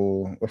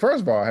people, well,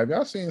 first of all, have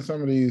y'all seen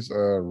some of these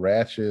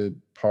ratchet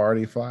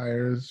party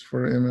flyers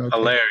for MLK?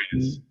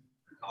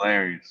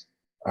 Hilarious.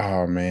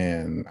 Oh,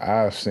 man.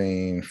 I've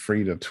seen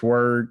Free to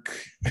Twerk.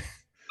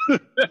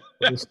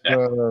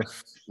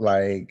 Stuff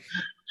like,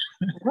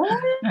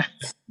 What?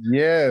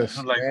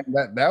 yes,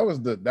 man, that was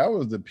the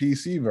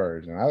PC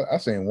version. I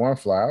seen one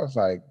fly. I was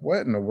like,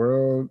 what in the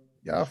world?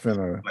 Y'all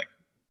finna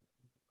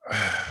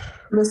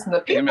Listen, the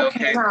people MLK.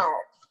 came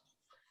out.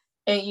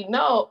 And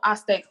I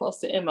stay close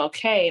to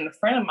MLK, and a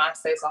friend of mine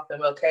stays off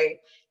MLK.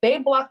 They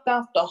blocked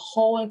off the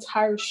whole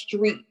entire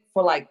street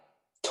for like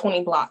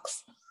 20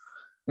 blocks.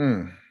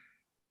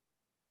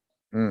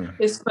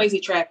 It's crazy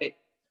traffic.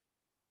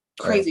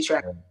 Crazy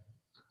traffic.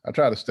 I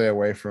try to stay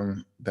away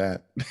from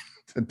that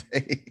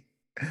today.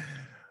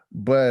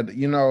 But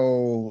in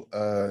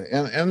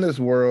this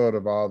world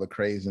of all the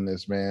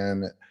craziness,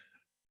 man,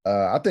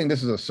 I think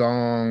this is a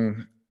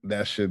song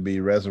that should be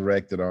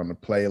resurrected on the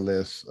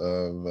playlist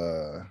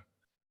of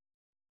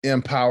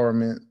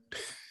empowerment,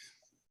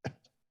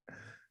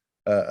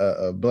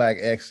 Black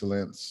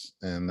excellence,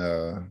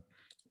 and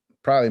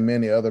probably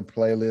many other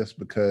playlists,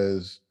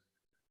 because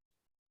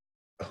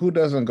who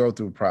doesn't go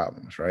through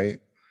problems, right?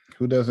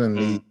 Who doesn't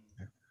need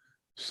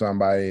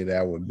somebody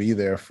that would be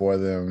there for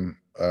them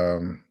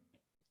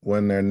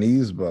when their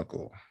knees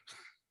buckle?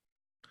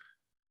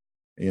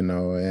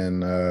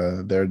 And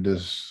they're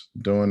just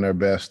doing their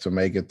best to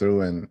make it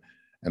through, and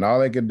all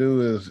they could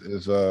do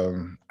is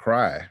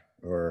cry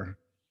or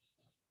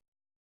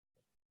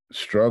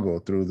struggle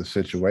through the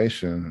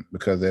situation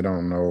because they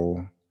don't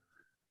know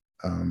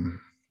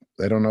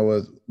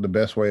what the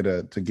best way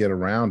to get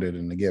around it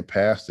and to get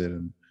past it.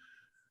 And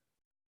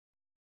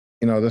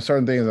there's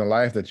certain things in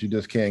life that you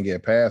just can't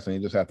get past, and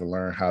you just have to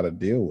learn how to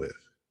deal with.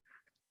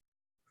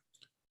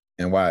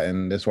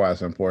 And that's why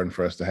it's important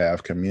for us to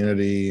have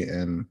community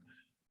and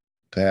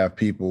to have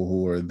people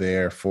who are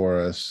there for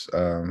us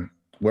when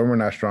we're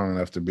not strong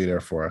enough to be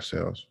there for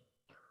ourselves.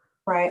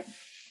 Right.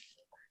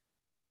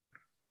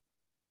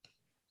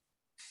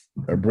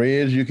 A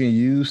bridge you can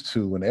use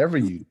to whenever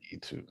you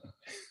need to.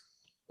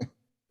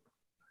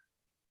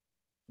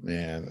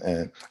 Man,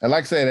 and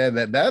like I said,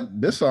 that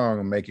this song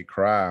will make you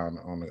cry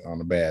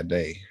on a bad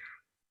day.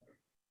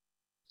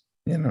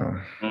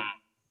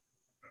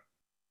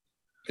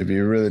 If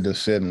you really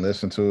just sit and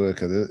listen to it,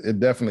 because it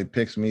definitely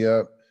picks me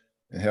up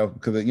and help.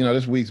 Because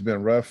this week's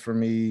been rough for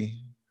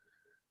me.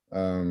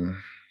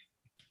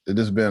 It's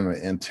just been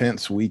an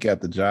intense week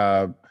at the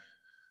job,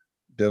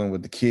 dealing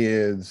with the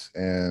kids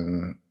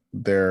and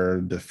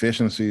their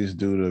deficiencies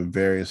due to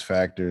various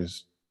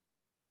factors,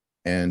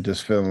 and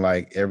just feeling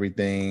like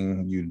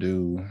everything you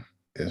do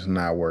is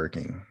not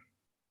working.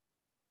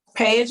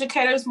 Pay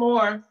educators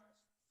more.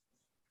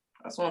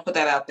 I just want to put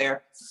that out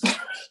there.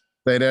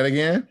 Say that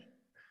again?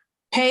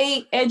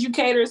 Pay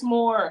educators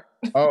more.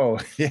 Oh,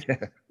 yeah.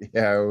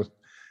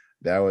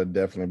 That would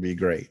definitely be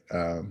great.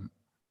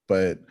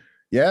 But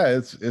yeah,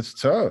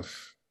 it's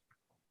tough.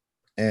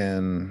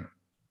 And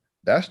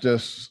that's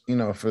just,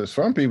 for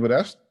some people,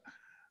 that's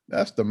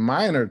the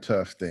minor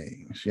tough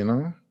things,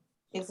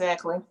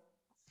 Exactly.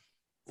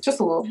 Just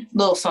a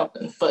little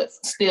something, but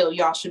still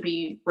y'all should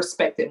be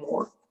respected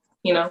more,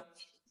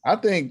 I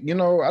think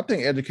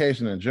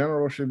education in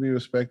general should be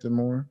respected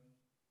more.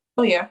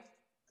 Oh yeah.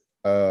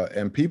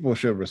 And people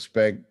should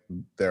respect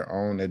their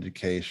own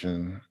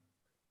education,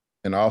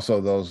 and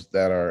also those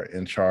that are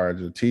in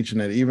charge of teaching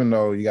it, even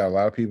though you got a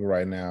lot of people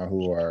right now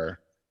who are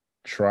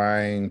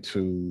trying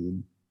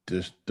to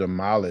just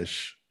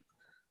demolish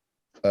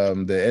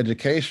the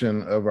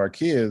education of our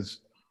kids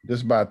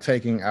just by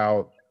taking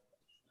out,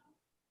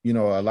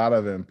 a lot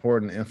of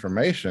important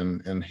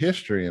information and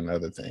history and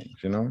other things,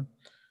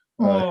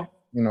 I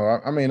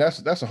mean,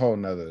 that's a whole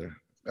nother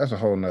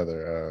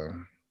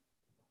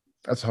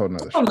That's a whole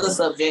nother show. On the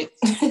subject.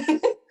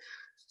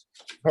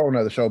 Whole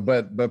nother show.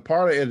 But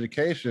part of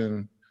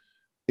education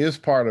is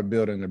part of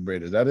building the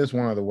bridges. That is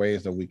one of the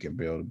ways that we can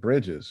build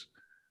bridges.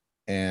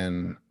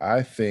 And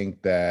I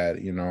think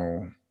that, you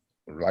know,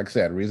 like I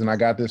said, the reason I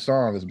got this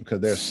song is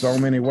because there's so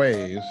many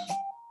ways.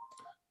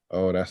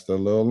 Oh, that's the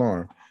little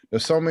alarm.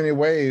 There's so many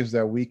ways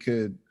that we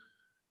could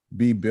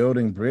be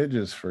building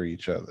bridges for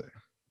each other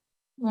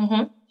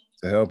to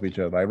help each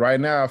other. Like right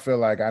now, I feel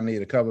like I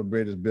need a couple of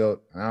bridges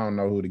built. I don't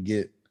know who to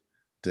get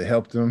to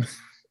help them,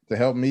 to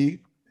help me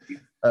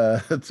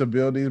to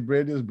build these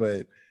bridges,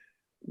 but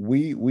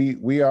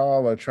we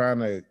all are trying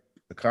to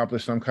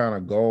accomplish some kind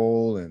of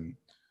goal and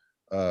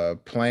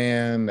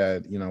plan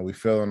that, you know, we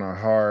feel in our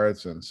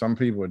hearts, and some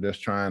people are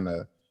just trying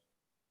to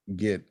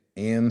get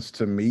ends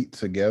to meet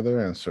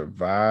together and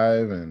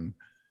survive, and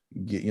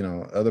get, you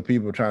know, other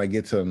people are trying to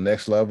get to the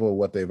next level of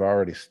what they've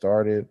already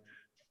started.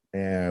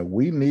 And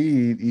we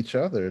need each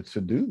other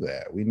to do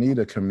that. We need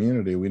a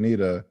community. We need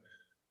a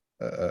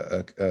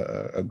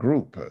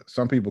group.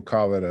 Some people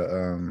call it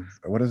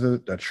what is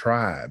it? A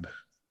tribe.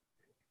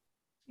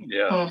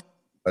 Yeah.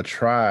 A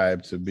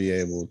tribe to be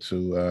able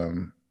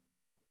to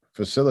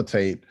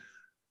facilitate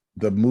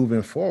the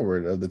moving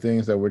forward of the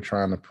things that we're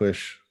trying to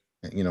push,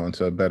 you know,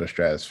 into a better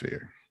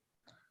stratosphere.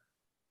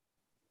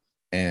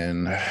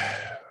 And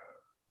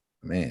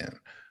man,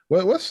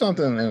 what's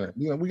something, and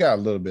you know, we got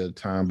a little bit of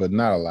time, but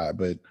not a lot,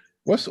 but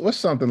what's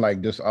something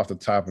like just off the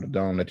top of the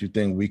dome that you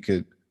think we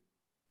could,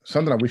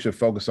 something that we should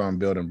focus on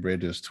building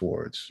bridges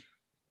towards?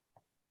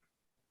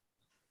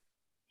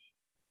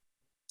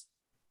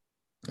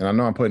 And I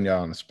know I'm putting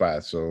y'all on the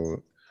spot,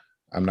 so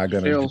I'm not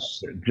going to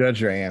judge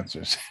your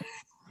answers.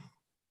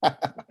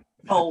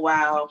 Oh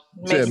wow,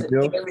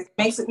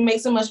 makes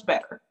it much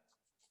better.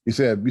 You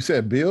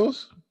said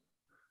bills?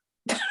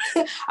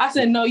 I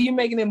said no. You're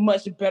making it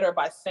much better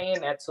by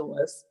saying that to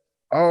us.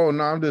 Oh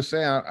no, I'm just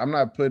saying I'm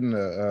not putting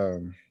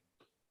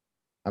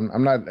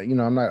I'm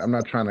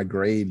not trying to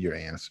grade your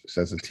answers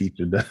as a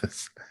teacher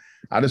does.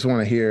 I just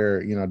want to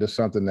hear, you know, just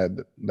something that,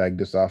 like,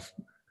 just off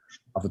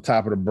the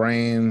top of the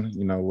brain,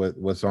 you know,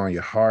 what's on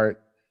your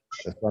heart.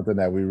 It's something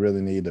that we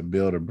really need to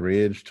build a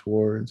bridge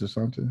towards or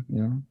something,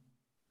 you know?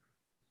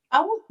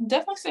 I would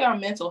definitely say our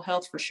mental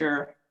health for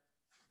sure.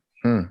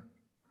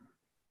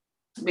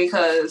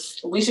 Because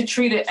we should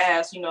treat it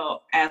as, you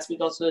know, as we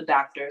go to the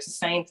doctor. It's the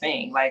same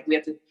thing. Like, we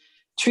have to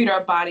treat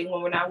our body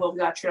when we're not well. We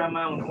got to treat our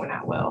mind when we're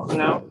not well, you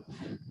know?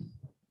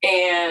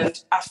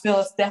 And I feel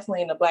it's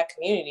definitely in the Black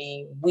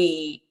community,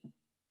 we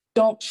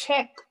don't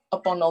check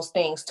up on those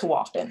things too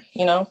often,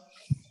 you know?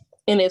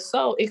 And if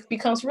so, it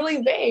becomes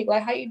really vague.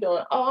 Like, how you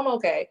doing? Oh, I'm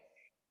okay.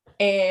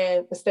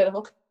 And instead of,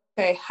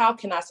 okay, how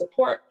can I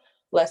support?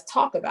 Let's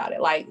talk about it.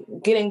 Like,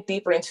 getting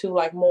deeper into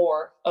like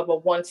more of a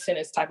one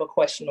sentence type of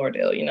question or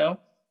deal, you know?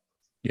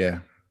 Yeah.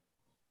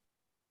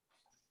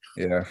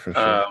 Yeah, for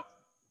sure.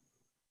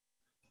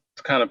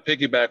 To kind of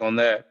piggyback on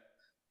that,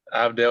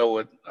 I've dealt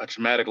with a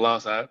traumatic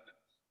loss. I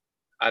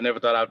never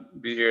thought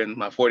I'd be here in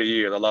my 40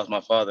 years. I lost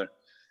my father.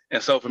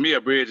 And so for me,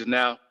 a bridge is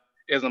now,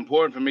 it's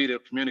important for me to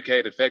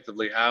communicate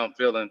effectively how I'm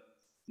feeling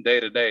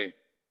day to day.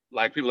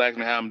 Like, people ask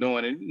me how I'm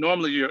doing, and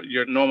normally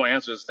your normal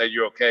answer is say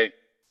you're okay.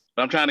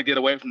 But I'm trying to get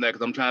away from that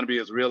because I'm trying to be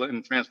as real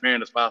and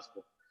transparent as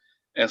possible.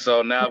 And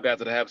so now I've got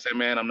to have to say,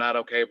 man, I'm not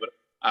okay, but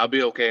I'll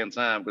be okay in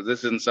time, because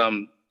this isn't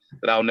something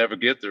that I'll never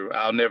get through.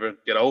 I'll never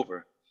get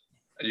over.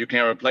 You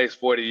can't replace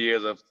 40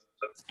 years of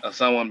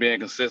someone being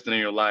consistent in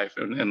your life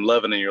and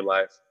loving in your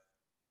life.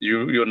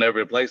 You'll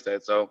never replace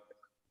that. So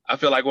I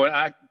feel like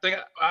I think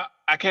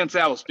I can't say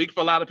I will speak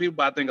for a lot of people,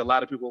 but I think a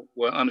lot of people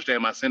will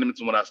understand my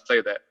sentiments when I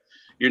say that.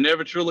 You're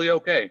never truly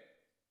okay.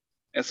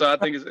 And so I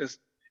think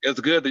it's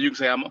good that you can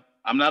say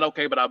I'm not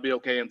okay, but I'll be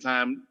okay in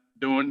time,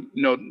 doing,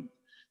 you know,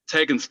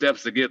 taking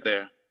steps to get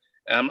there.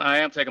 And I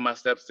am taking my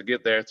steps to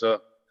get there to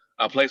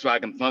a place where I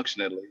can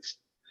function at least.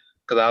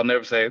 Because I'll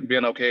never say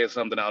being okay is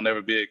something I'll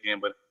never be again,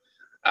 but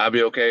I'll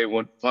be okay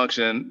with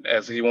functioning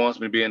as he wants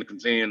me to be and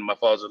continuing my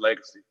father's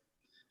legacy.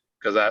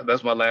 Because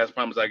that's my last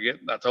promise I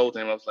told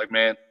him, I was like,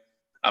 man,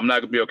 I'm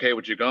not gonna be okay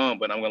with you gone,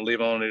 but I'm gonna leave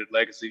on your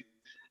legacy,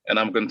 and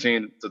I'm gonna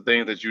continue the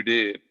things that you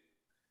did,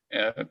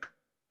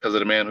 because of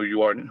the man who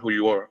you are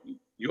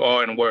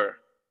and were,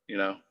 you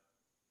know.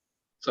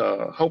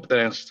 So I hope that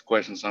answers the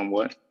question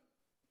somewhat.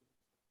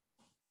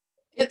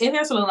 It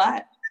answered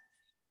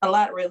a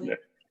lot really. Yeah.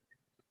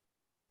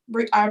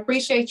 I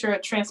appreciate your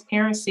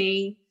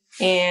transparency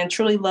and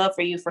truly love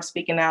for you for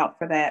speaking out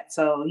for that.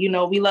 So, you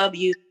know, we love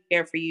you,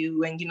 care for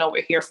you, and, you know,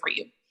 we're here for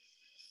you.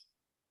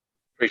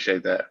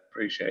 Appreciate that.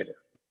 Appreciate it.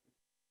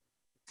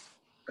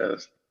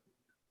 Because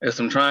it's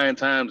some trying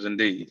times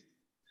indeed.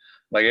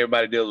 Like,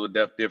 everybody deals with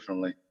death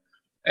differently.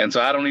 And so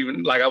I don't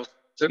even, like, I was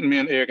sitting, me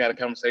and Eric had a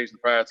conversation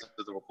prior to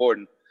the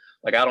recording.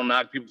 Like, I don't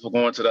knock people for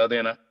going to the other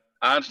end.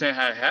 I understand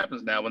how it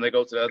happens now when they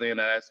go to the other end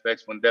of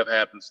aspects, when death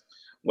happens,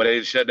 when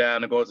they shut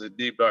down and go to a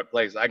deep, dark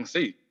place. I can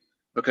see,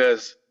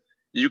 because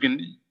you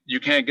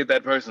can't get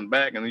that person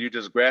back, and you're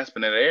just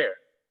grasping at air.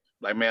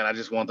 Like, man, I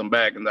just want them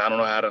back, and I don't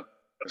know how to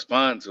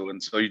respond to it.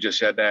 And so you just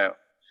shut down.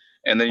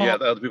 And then you have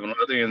the other people on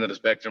the other end of the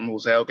spectrum who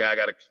say, okay,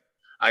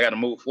 I gotta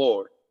move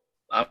forward.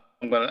 I'm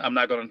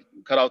not gonna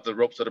cut off the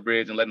ropes of the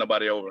bridge and let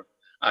nobody over.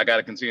 I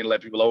gotta continue to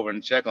let people over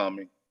and check on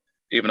me,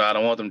 even though I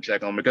don't want them to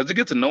check on me, because it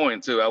gets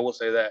annoying too. I will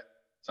say that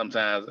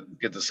sometimes I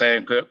get the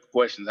same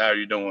questions. How are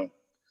you doing?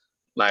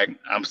 Like,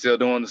 I'm still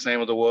doing the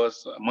same as I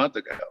was a month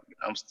ago.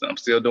 I'm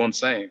still doing the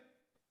same.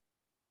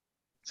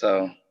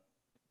 So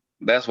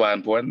that's why it's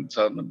important.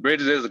 So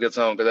Bridges is a good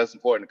song because that's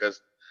important,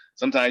 because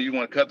sometimes you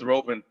want to cut the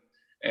rope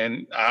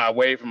and I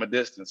wave from a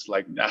distance.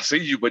 Like, I see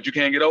you, but you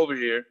can't get over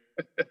here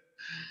because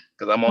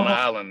I'm on the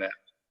island now.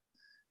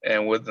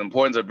 And with the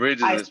importance of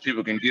bridges is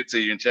people can get to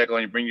you and check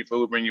on you, bring you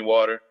food, bring you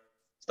water,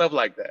 stuff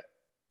like that.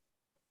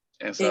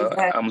 And so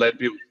I'm letting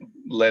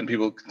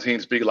people continue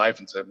to speak life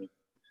into me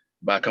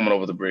by coming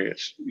over the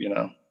bridge, you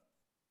know.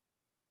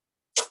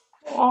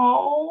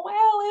 Oh,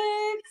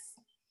 Alex.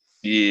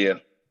 Yeah.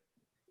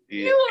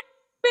 You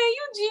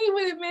G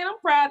with it, man. I'm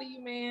proud of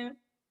you, man.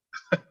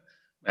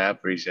 I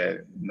appreciate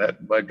it.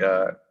 But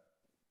God.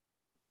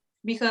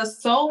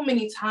 Because so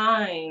many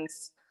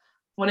times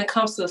when it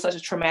comes to such a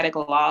traumatic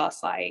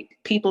loss, like,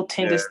 people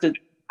tend to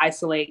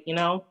isolate, you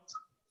know?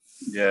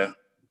 Yeah.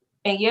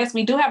 And yes,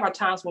 we do have our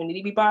times when we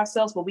need to be by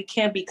ourselves, but we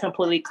can't be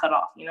completely cut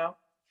off, you know?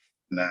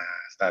 Nah,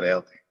 it's not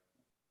healthy.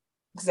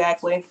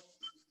 Exactly.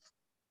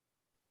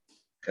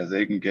 Because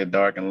it can get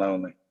dark and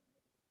lonely.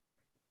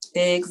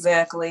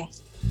 Exactly.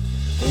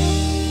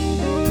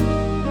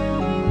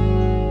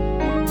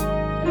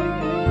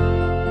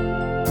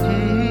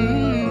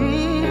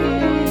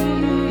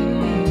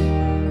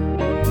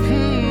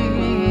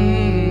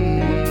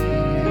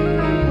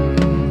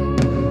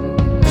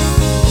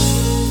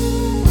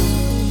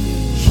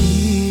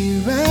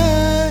 Here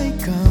I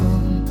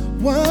come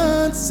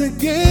once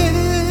again,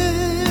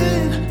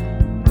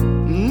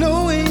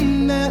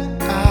 knowing that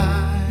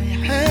I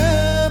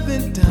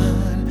haven't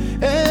done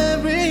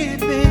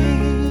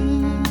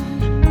everything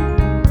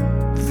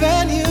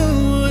that you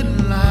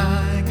would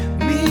like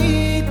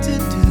me to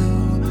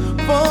do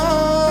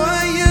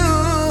for you.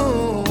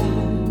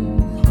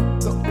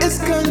 So it's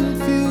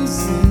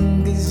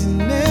confusing, 'cause you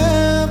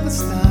never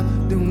stop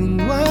doing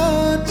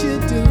what you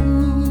do.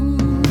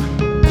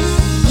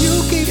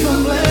 You keep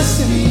on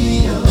blessing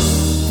me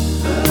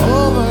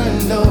over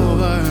and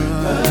over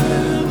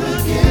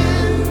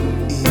again,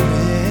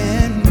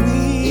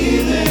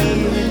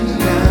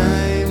 even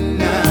I'm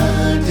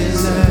not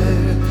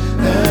deserving.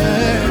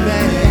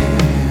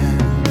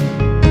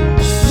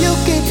 You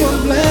keep on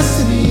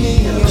blessing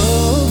me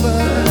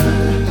over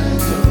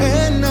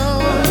and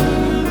over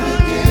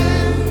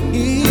again,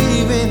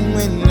 even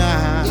when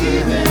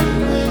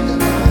I'm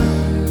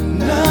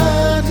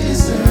not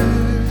deserving.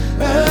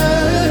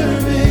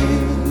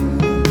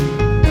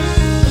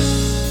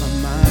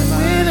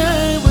 When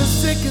I was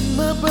sick in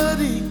my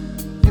body,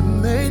 you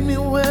made me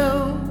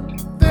well.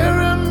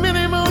 There are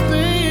many more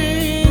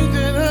things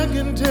that I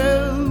can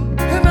tell,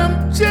 and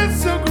I'm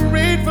just so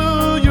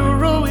grateful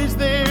you're always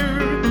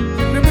there.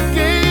 You never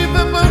gave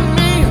up on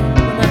me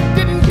when I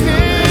didn't care.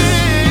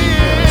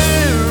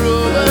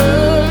 Over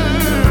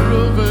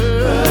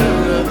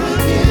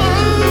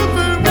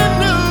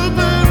and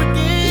over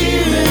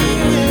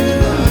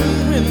again,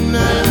 when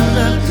I'm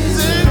not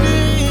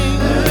deserving.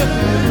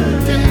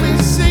 Can we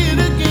say it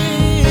again?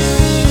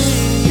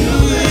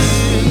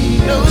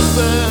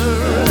 Over,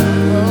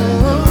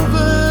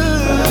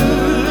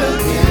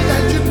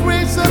 that your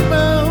grace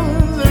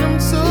abounds, and I'm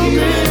so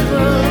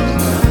grateful,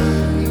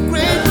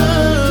 grateful.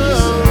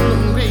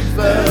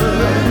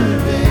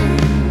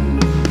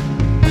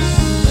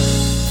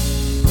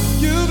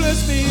 You bless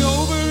me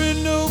over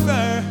and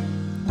over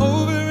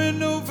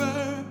and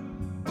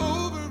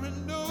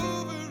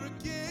over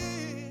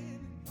again.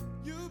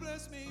 You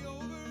bless me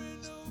over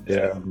and over.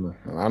 Yeah,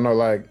 I know.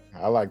 Like,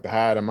 I like to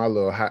hide in my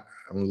little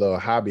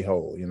hobby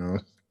hole, you know.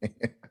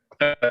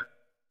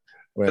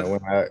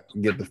 when I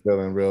get the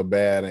feeling real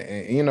bad,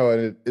 and you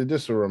know, it's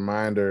just a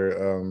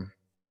reminder,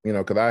 you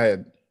know,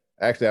 because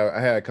I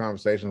had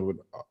conversations with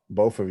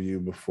both of you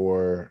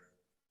before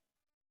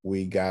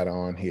we got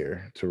on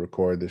here to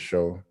record the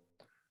show,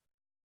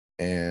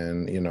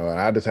 and you know,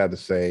 I just had to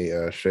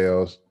say,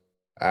 Shells,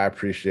 I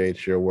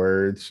appreciate your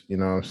words. You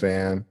know what I'm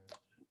saying?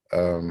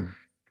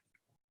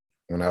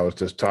 When I was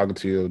just talking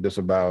to you just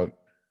about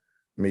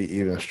me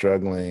even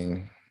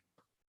struggling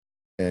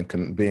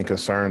and being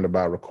concerned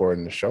about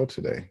recording the show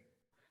today.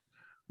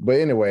 But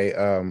anyway,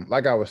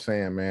 like I was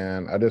saying,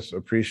 man, I just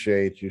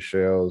appreciate you,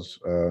 Shells,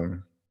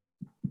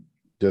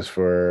 just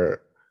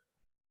for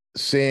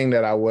seeing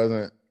that I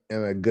wasn't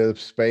in a good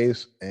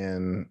space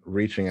and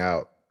reaching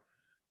out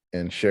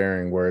and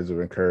sharing words of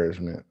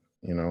encouragement,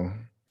 you know.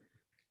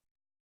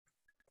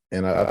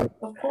 And Of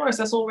course,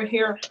 that's what we're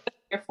here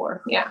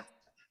for. Yeah.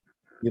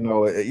 You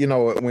know,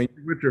 when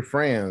you're with your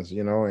friends,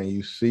 you know, and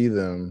you see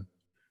them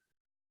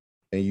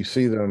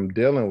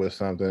dealing with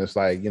something, it's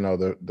like, you know,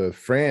 the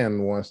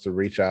friend wants to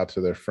reach out to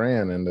their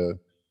friend and to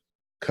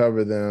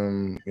cover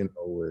them, you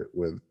know,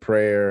 with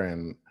prayer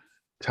and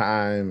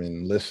time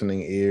and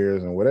listening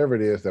ears and whatever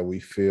it is that we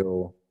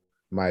feel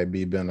might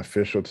be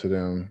beneficial to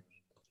them.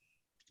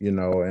 you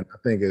know, and I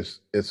think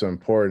it's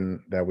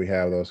important that we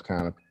have those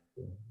kind of people,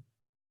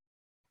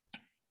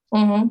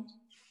 Mm-hmm. you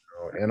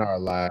know, in our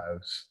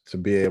lives to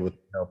be able to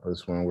help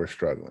us when we're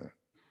struggling.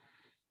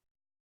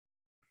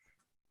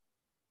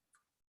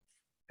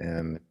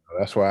 And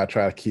that's why I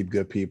try to keep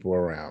good people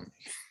around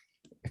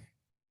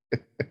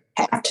me.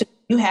 Have to.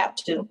 You have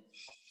to.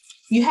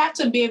 You have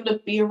to be able to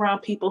be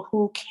around people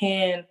who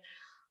can,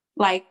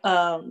 like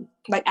Alan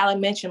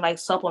mentioned, like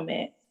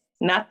supplement.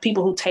 Not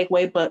people who take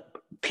away, but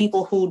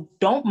people who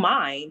don't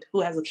mind,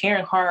 who has a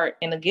caring heart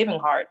and a giving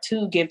heart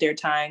to give their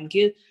time,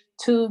 give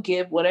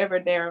whatever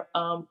their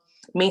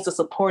means of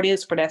support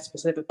is for that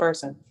specific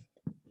person.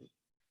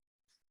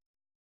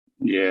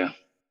 Yeah.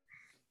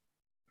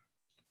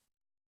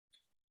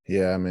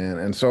 Yeah, man.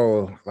 And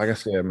so, like I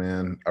said,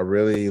 man, I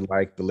really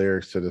like the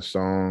lyrics to the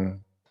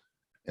song,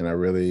 and I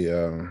really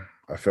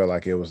I felt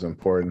like it was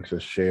important to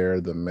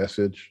share the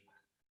message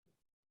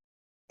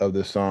of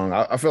this song.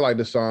 I feel like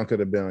this song could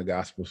have been a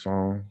gospel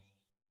song,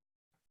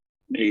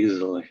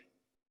 Easily.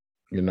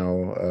 you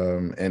know,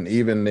 and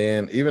even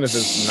then, even if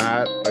it's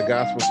not a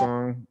gospel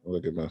song,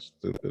 look at my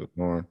stupid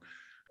horn.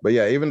 But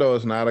yeah, even though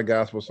it's not a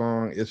gospel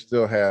song, it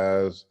still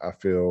has, I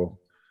feel,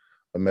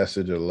 a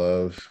message of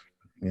love,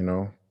 you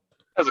know.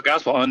 Has a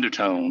gospel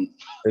undertone.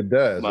 It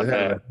does. About It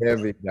has that. a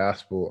heavy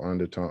gospel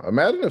undertone.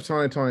 Imagine if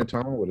Tony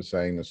Tone would have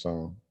sang the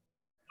song.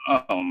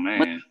 Oh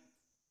man.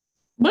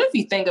 But if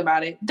you think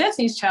about it,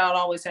 Destiny's Child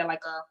always had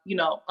like a,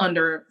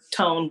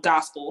 undertone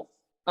gospel,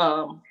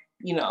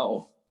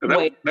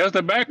 way. That's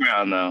the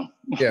background though.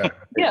 Yeah.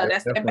 Yeah, they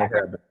that's their definitely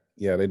background.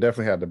 they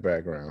definitely had the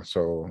background.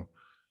 So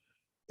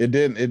it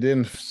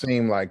didn't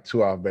seem like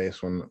too off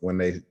base when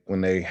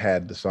they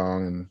had the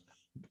song and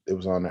it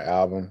was on the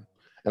album.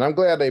 And I'm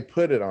glad they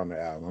put it on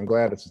the album. I'm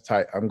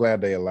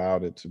glad they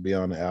allowed it to be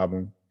on the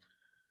album.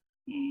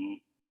 Mhm.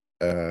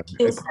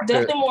 It's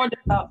definitely more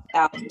about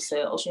album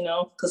sales,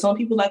 because some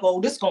people like,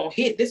 oh, this gonna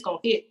hit,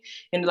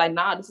 and they're like,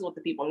 nah, this is what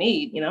the people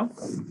need,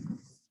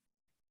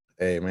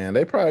 Hey man,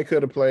 they probably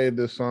could have played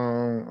this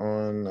song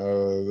on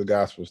the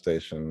gospel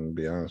station, to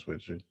be honest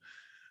with you.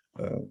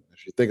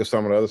 If you think of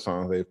some of the other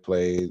songs they've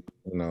played,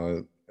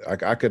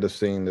 I could have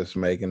seen this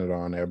making it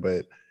on there,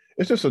 but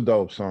it's just a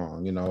dope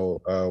song.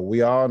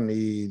 We all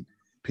need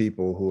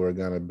people who are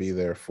gonna be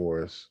there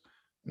for us,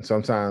 and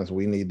sometimes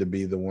we need to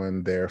be the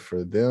one there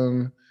for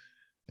them,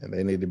 and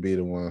they need to be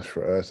the ones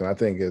for us. And I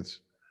think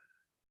it's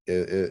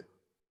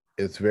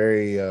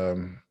very.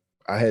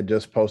 I had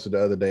just posted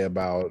the other day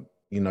about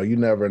you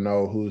never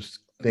know who's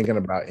thinking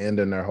about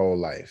ending their whole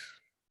life.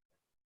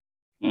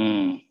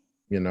 Mm.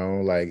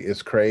 Like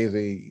it's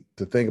crazy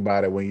to think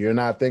about it when you're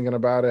not thinking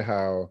about it,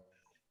 how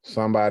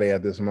somebody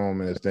at this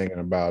moment is thinking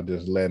about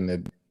just letting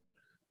it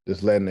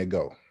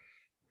go.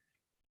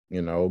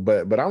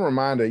 But I'm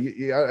reminded,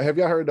 have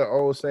y'all heard the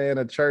old saying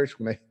at church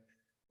when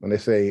they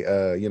say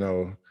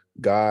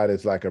God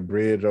is like a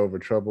bridge over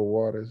troubled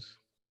waters?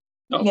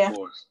 Of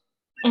course.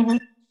 Mm-hmm.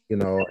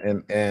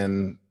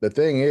 And the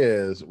thing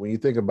is, when you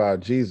think about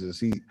Jesus,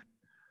 he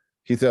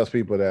tells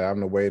people that I'm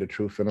the way, the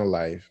truth, and the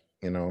life,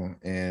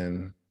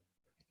 and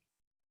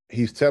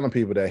he's telling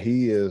people that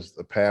he is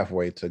the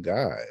pathway to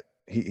God.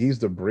 He's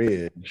the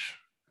bridge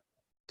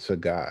to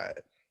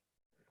God.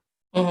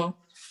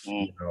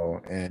 Mm-hmm.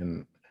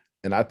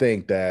 And I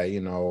think that,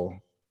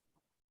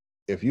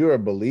 if you're a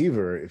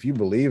believer, if you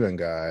believe in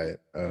God,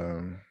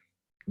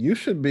 you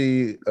should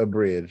be a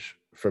bridge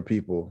for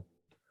people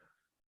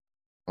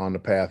on the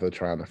path of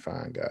trying to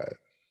find God.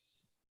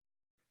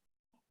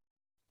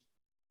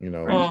 Bring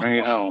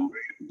it home.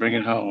 Bring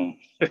it home.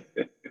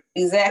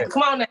 Exactly.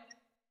 Come on now.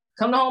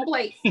 Come to home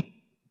plate.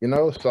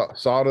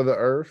 Salt of the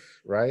earth,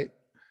 right?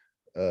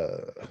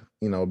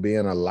 Being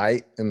a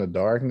light in the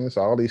darkness,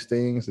 all these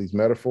things, these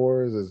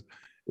metaphors is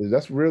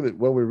that's really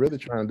what we're really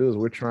trying to do, is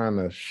we're trying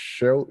to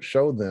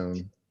show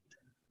them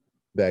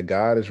that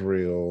God is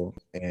real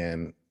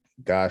and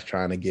God's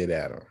trying to get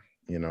at them,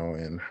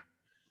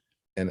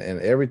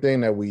 and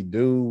everything that we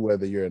do,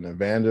 whether you're an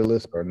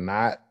evangelist or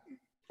not,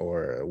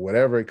 or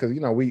whatever, because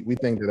we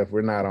think that if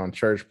we're not on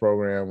church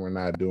program, we're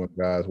not doing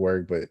God's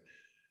work, but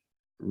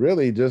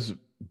really just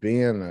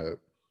being a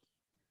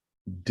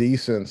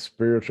decent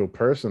spiritual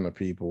person to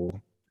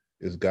people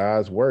is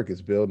God's work.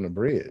 It's building a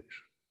bridge.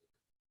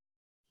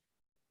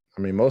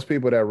 I mean, most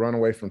people that run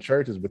away from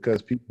church is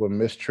because people are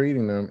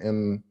mistreating them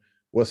in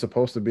what's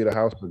supposed to be the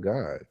house of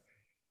God.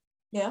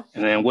 Yeah.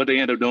 And then what they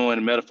end up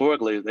doing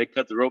metaphorically is they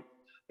cut the rope,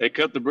 they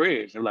cut the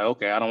bridge. They're like,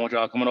 okay, I don't want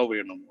y'all coming over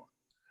here no more.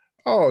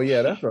 Oh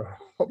yeah,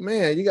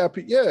 man. You got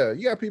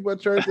people at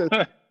church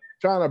that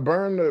trying to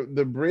burn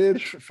the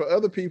bridge for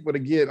other people to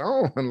get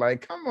on.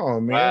 Like, come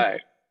on, man.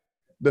 Right.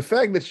 The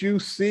fact that you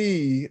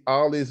see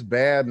all this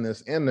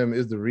badness in them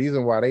is the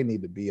reason why they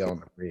need to be on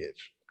the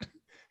bridge.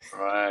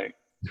 Right.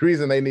 The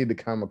reason they need to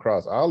come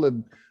across all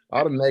the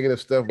negative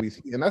stuff we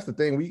see. And that's the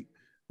thing,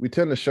 we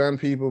tend to shun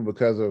people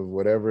because of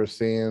whatever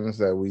sins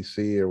that we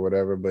see or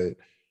whatever, but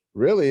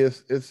really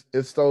it's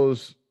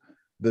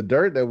the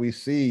dirt that we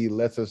see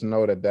lets us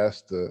know that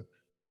that's the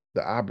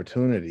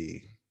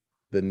opportunity,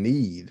 the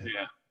need.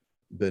 Yeah.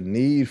 the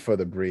need for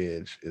the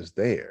bridge is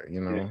there,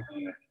 you know.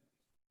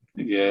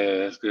 Yeah,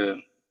 that's good.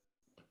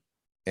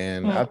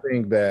 And I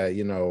think that,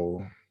 you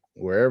know,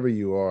 wherever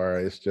you are,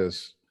 it's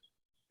just,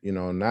 you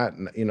know, not,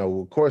 you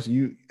know, of course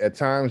you at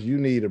times you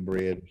need a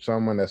bridge,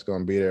 someone that's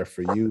going to be there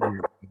for you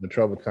in the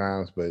trouble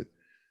times, but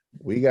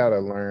we got to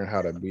learn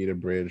how to be the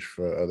bridge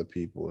for other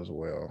people as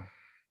well.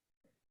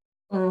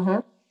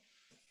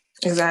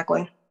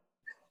 Exactly.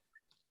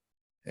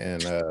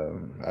 And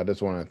I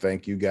just want to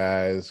thank you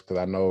guys, because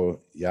I know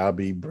y'all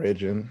be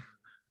bridging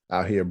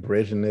out here,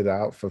 bridging it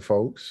out for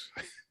folks.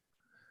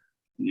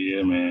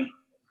 Yeah, man.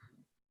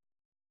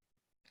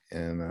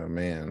 And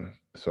man,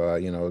 so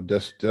you know,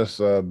 just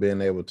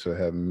being able to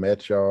have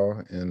met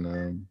y'all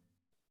and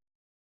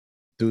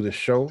do the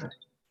show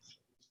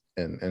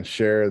and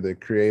share the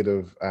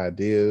creative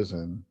ideas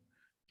and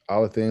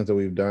all the things that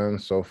we've done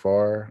so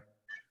far,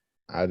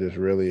 I just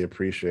really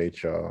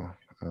appreciate y'all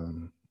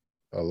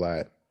a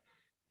lot.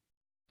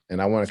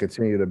 And I want to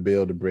continue to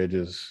build the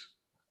bridges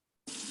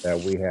that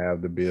we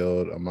have to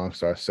build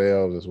amongst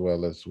ourselves as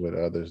well as with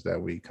others that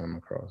we come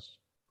across.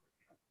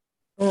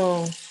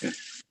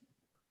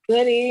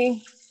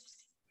 Goody.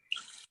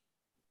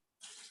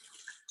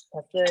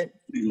 That's good.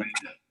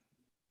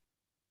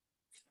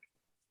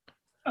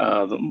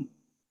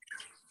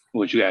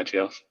 What you got,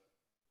 Chelsea?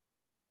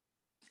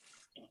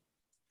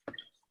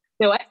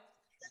 Do what?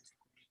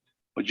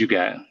 What you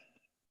got?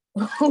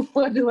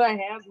 What do I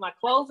have? My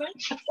closing?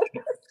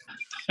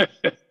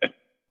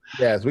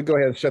 Yes, we go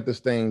ahead and shut this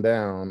thing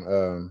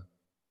down.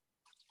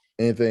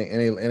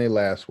 Any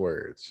last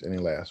words? Any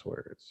last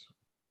words?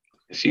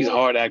 She's a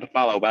hard act to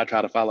follow, but I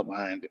try to follow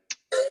behind it.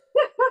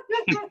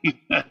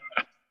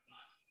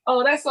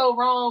 Oh, that's so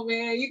wrong,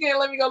 man. You can't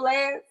let me go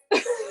last.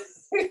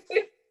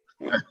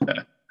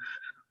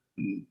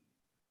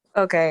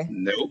 Okay.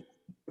 Nope.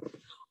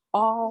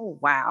 Oh,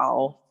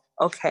 wow.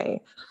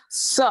 Okay.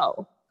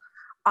 So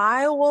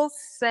I will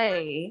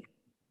say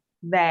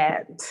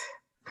that,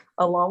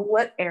 along with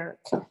what Eric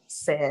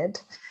said,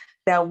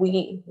 that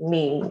we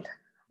need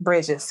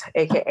bridges,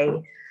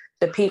 aka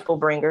the people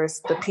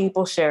bringers, the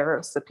people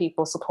sharers, the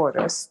people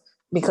supporters,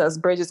 because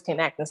bridges can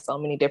act in so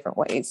many different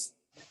ways.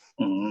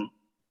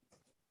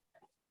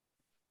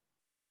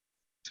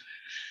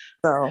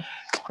 So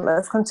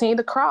let's continue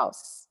to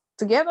cross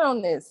together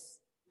on this.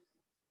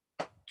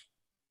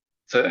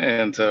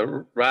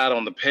 To ride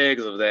on the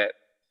pegs of that,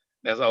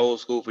 that's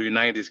old school for you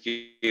 90s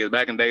kids.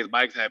 Back in the days,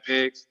 bikes had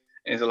pegs.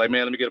 And so like,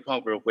 man, let me get a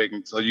pump real quick.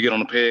 And so you get on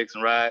the pegs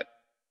and ride.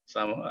 So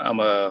I'm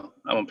a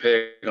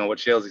peg on what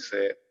Chelsea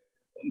said.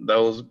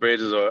 Those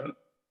bridges are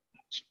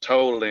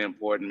totally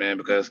important, man,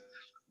 because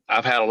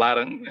I've had a lot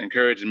of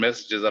encouraging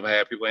messages. I've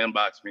had people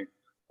inbox me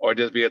or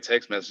just via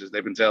text messages.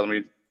 They've been telling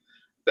me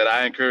that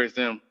I encouraged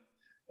them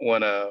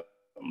when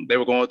they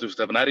were going through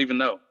stuff and I didn't even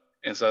know.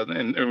 And so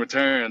in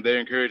return, they're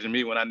encouraging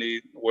me when I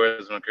need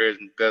words of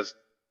encouragement, because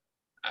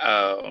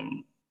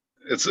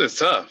it's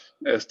tough.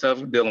 It's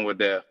tough dealing with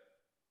death.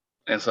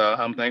 And so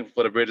I'm thankful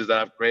for the bridges that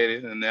I've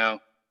created. And now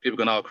people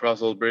can all cross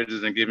those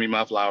bridges and give me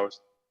my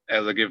flowers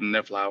as I give them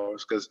their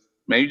flowers. Because,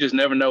 man, you just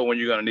never know when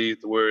you're going to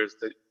need the words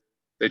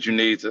that you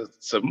need to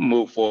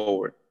move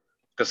forward.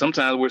 Because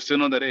sometimes we're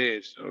sitting on that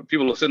edge.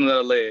 People are sitting on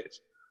that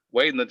ledge,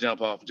 waiting to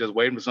jump off, just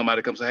waiting for somebody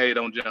to come say, hey,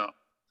 don't jump.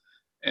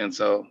 And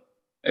so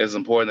it's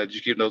important that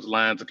you keep those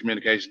lines of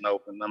communication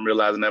open. I'm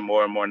realizing that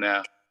more and more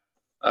now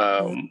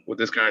with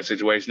this current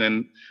situation.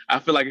 And I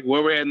feel like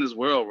where we're at in this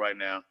world right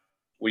now,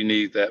 we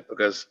need that,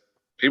 because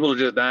people are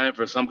just dying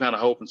for some kind of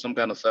hope and some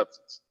kind of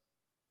substance.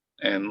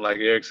 And like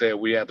Eric said,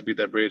 we have to beat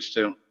that bridge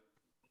too.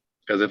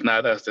 Because if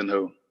not us, then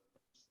who?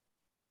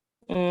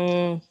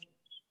 Yeah.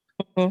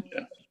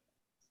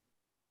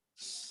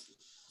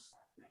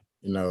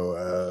 You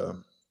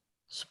know,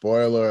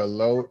 spoiler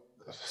alert,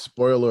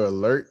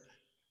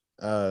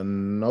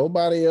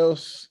 nobody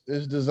else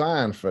is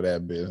designed for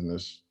that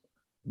business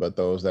but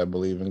those that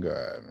believe in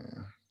God,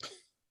 man.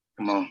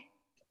 Come on.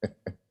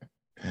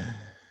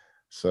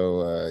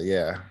 So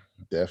yeah,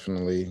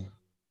 definitely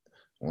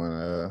want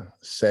to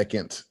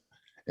second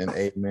and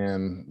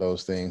amen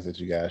those things that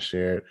you guys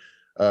shared.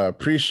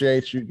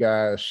 Appreciate you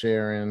guys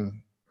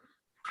sharing.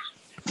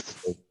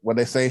 What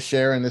they say,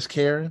 sharing is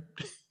caring.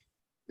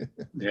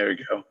 There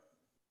we go.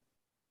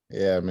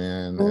 Yeah,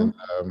 man. And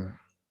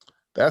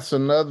that's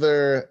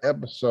another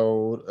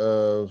episode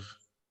of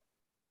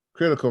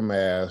Critical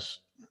Mass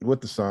with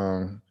the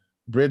song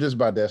Bridges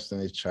by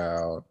Destiny's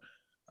Child.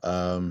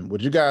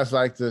 Would you guys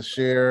like to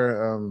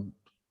share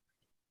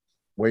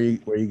where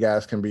you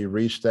guys can be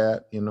reached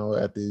at, you know,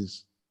 at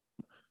these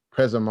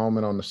present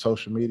moment on the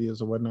social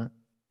medias or whatnot?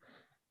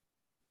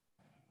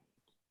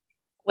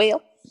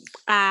 Well,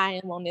 I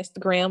am on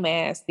Instagram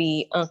as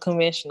the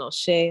unconventional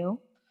 _shell,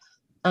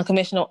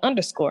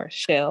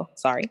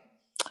 sorry.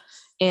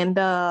 And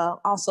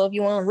also, if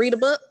you want to read a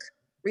book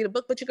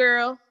with your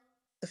girl,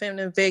 The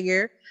Feminine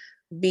Figure,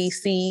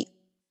 BC_TX.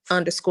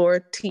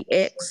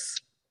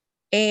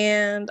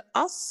 And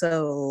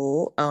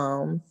also,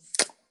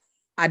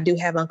 I do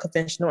have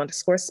unconventional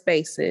 _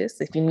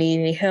 spaces. If you need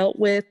any help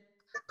with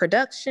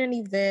production,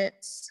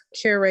 events,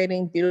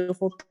 curating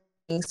beautiful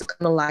things to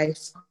come to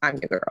life. I'm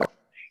your girl.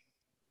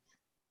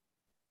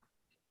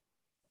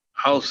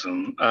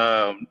 Awesome.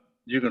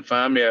 You can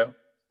find me at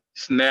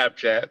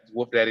Snapchat,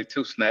 Wolf Daddy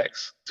 2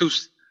 Snacks.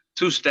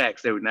 Two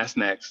stacks, they were not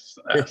snacks,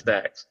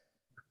 stacks.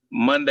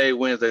 Monday,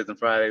 Wednesdays, and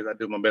Fridays, I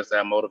do my best to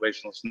have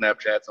motivational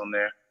Snapchats on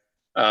there.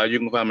 You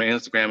can find my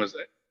Instagram as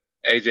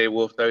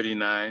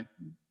AJWolf39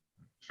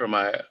 for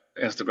my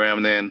Instagram.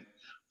 And then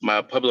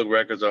my public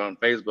records are on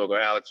Facebook or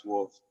Alex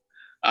Wolf.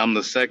 I'm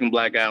the second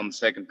Black guy on the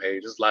second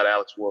page. There's a lot of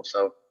Alex Wolf,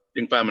 so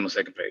you can find me on the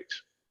second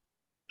page.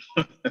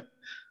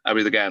 I'll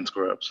be the guy in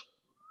scrubs.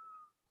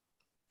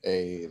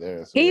 Hey,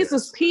 there's He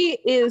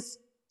is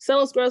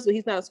selling scrubs, but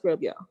he's not a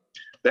scrub, y'all.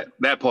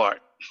 That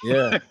part.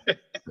 Yeah,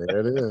 there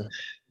it is.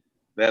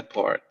 That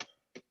part.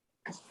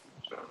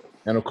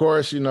 And of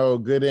course,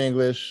 good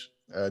English,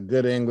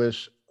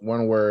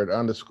 one word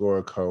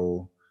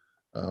 _co.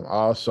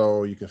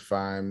 Also, you can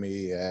find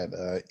me at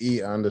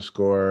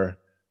E_a.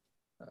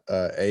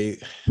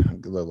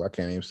 Look, I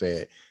can't even say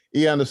it.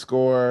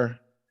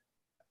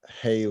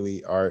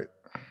 E_Haley Art.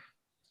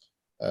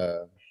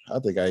 I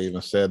think I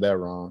even said that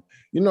wrong.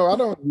 I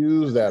don't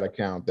use that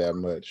account that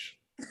much.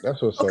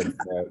 That's what's so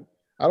bad.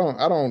 I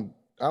don't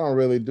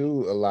really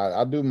do a lot.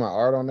 I do my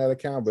art on that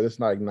account, but it's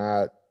like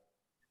not,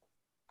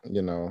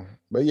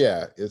 but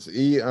yeah, it's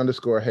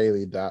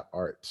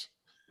E_Haley.art.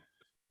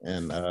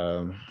 And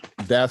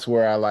that's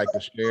where I like to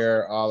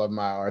share all of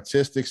my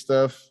artistic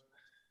stuff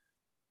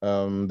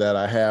that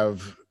I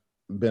have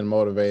been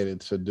motivated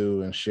to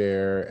do and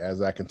share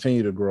as I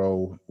continue to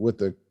grow with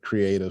the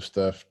creative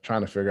stuff,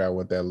 trying to figure out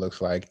what that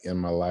looks like in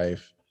my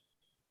life.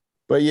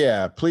 But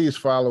yeah, please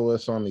follow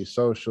us on these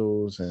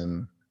socials,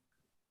 and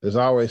there's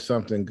always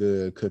something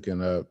good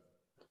cooking up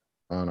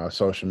on our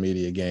social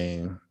media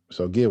game.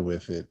 So get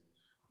with it.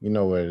 You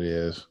know what it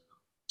is.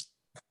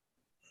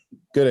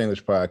 Good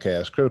English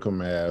Podcast, Critical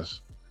Mass.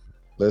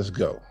 Let's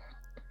go.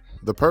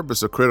 The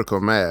purpose of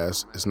Critical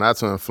Mass is not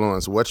to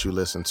influence what you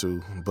listen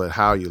to, but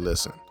how you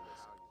listen.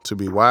 To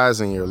be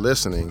wise in your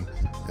listening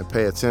and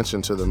pay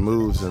attention to the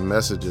moods and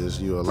messages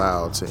you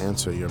allow to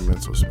enter your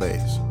mental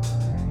space.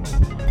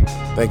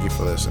 Thank you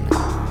for listening.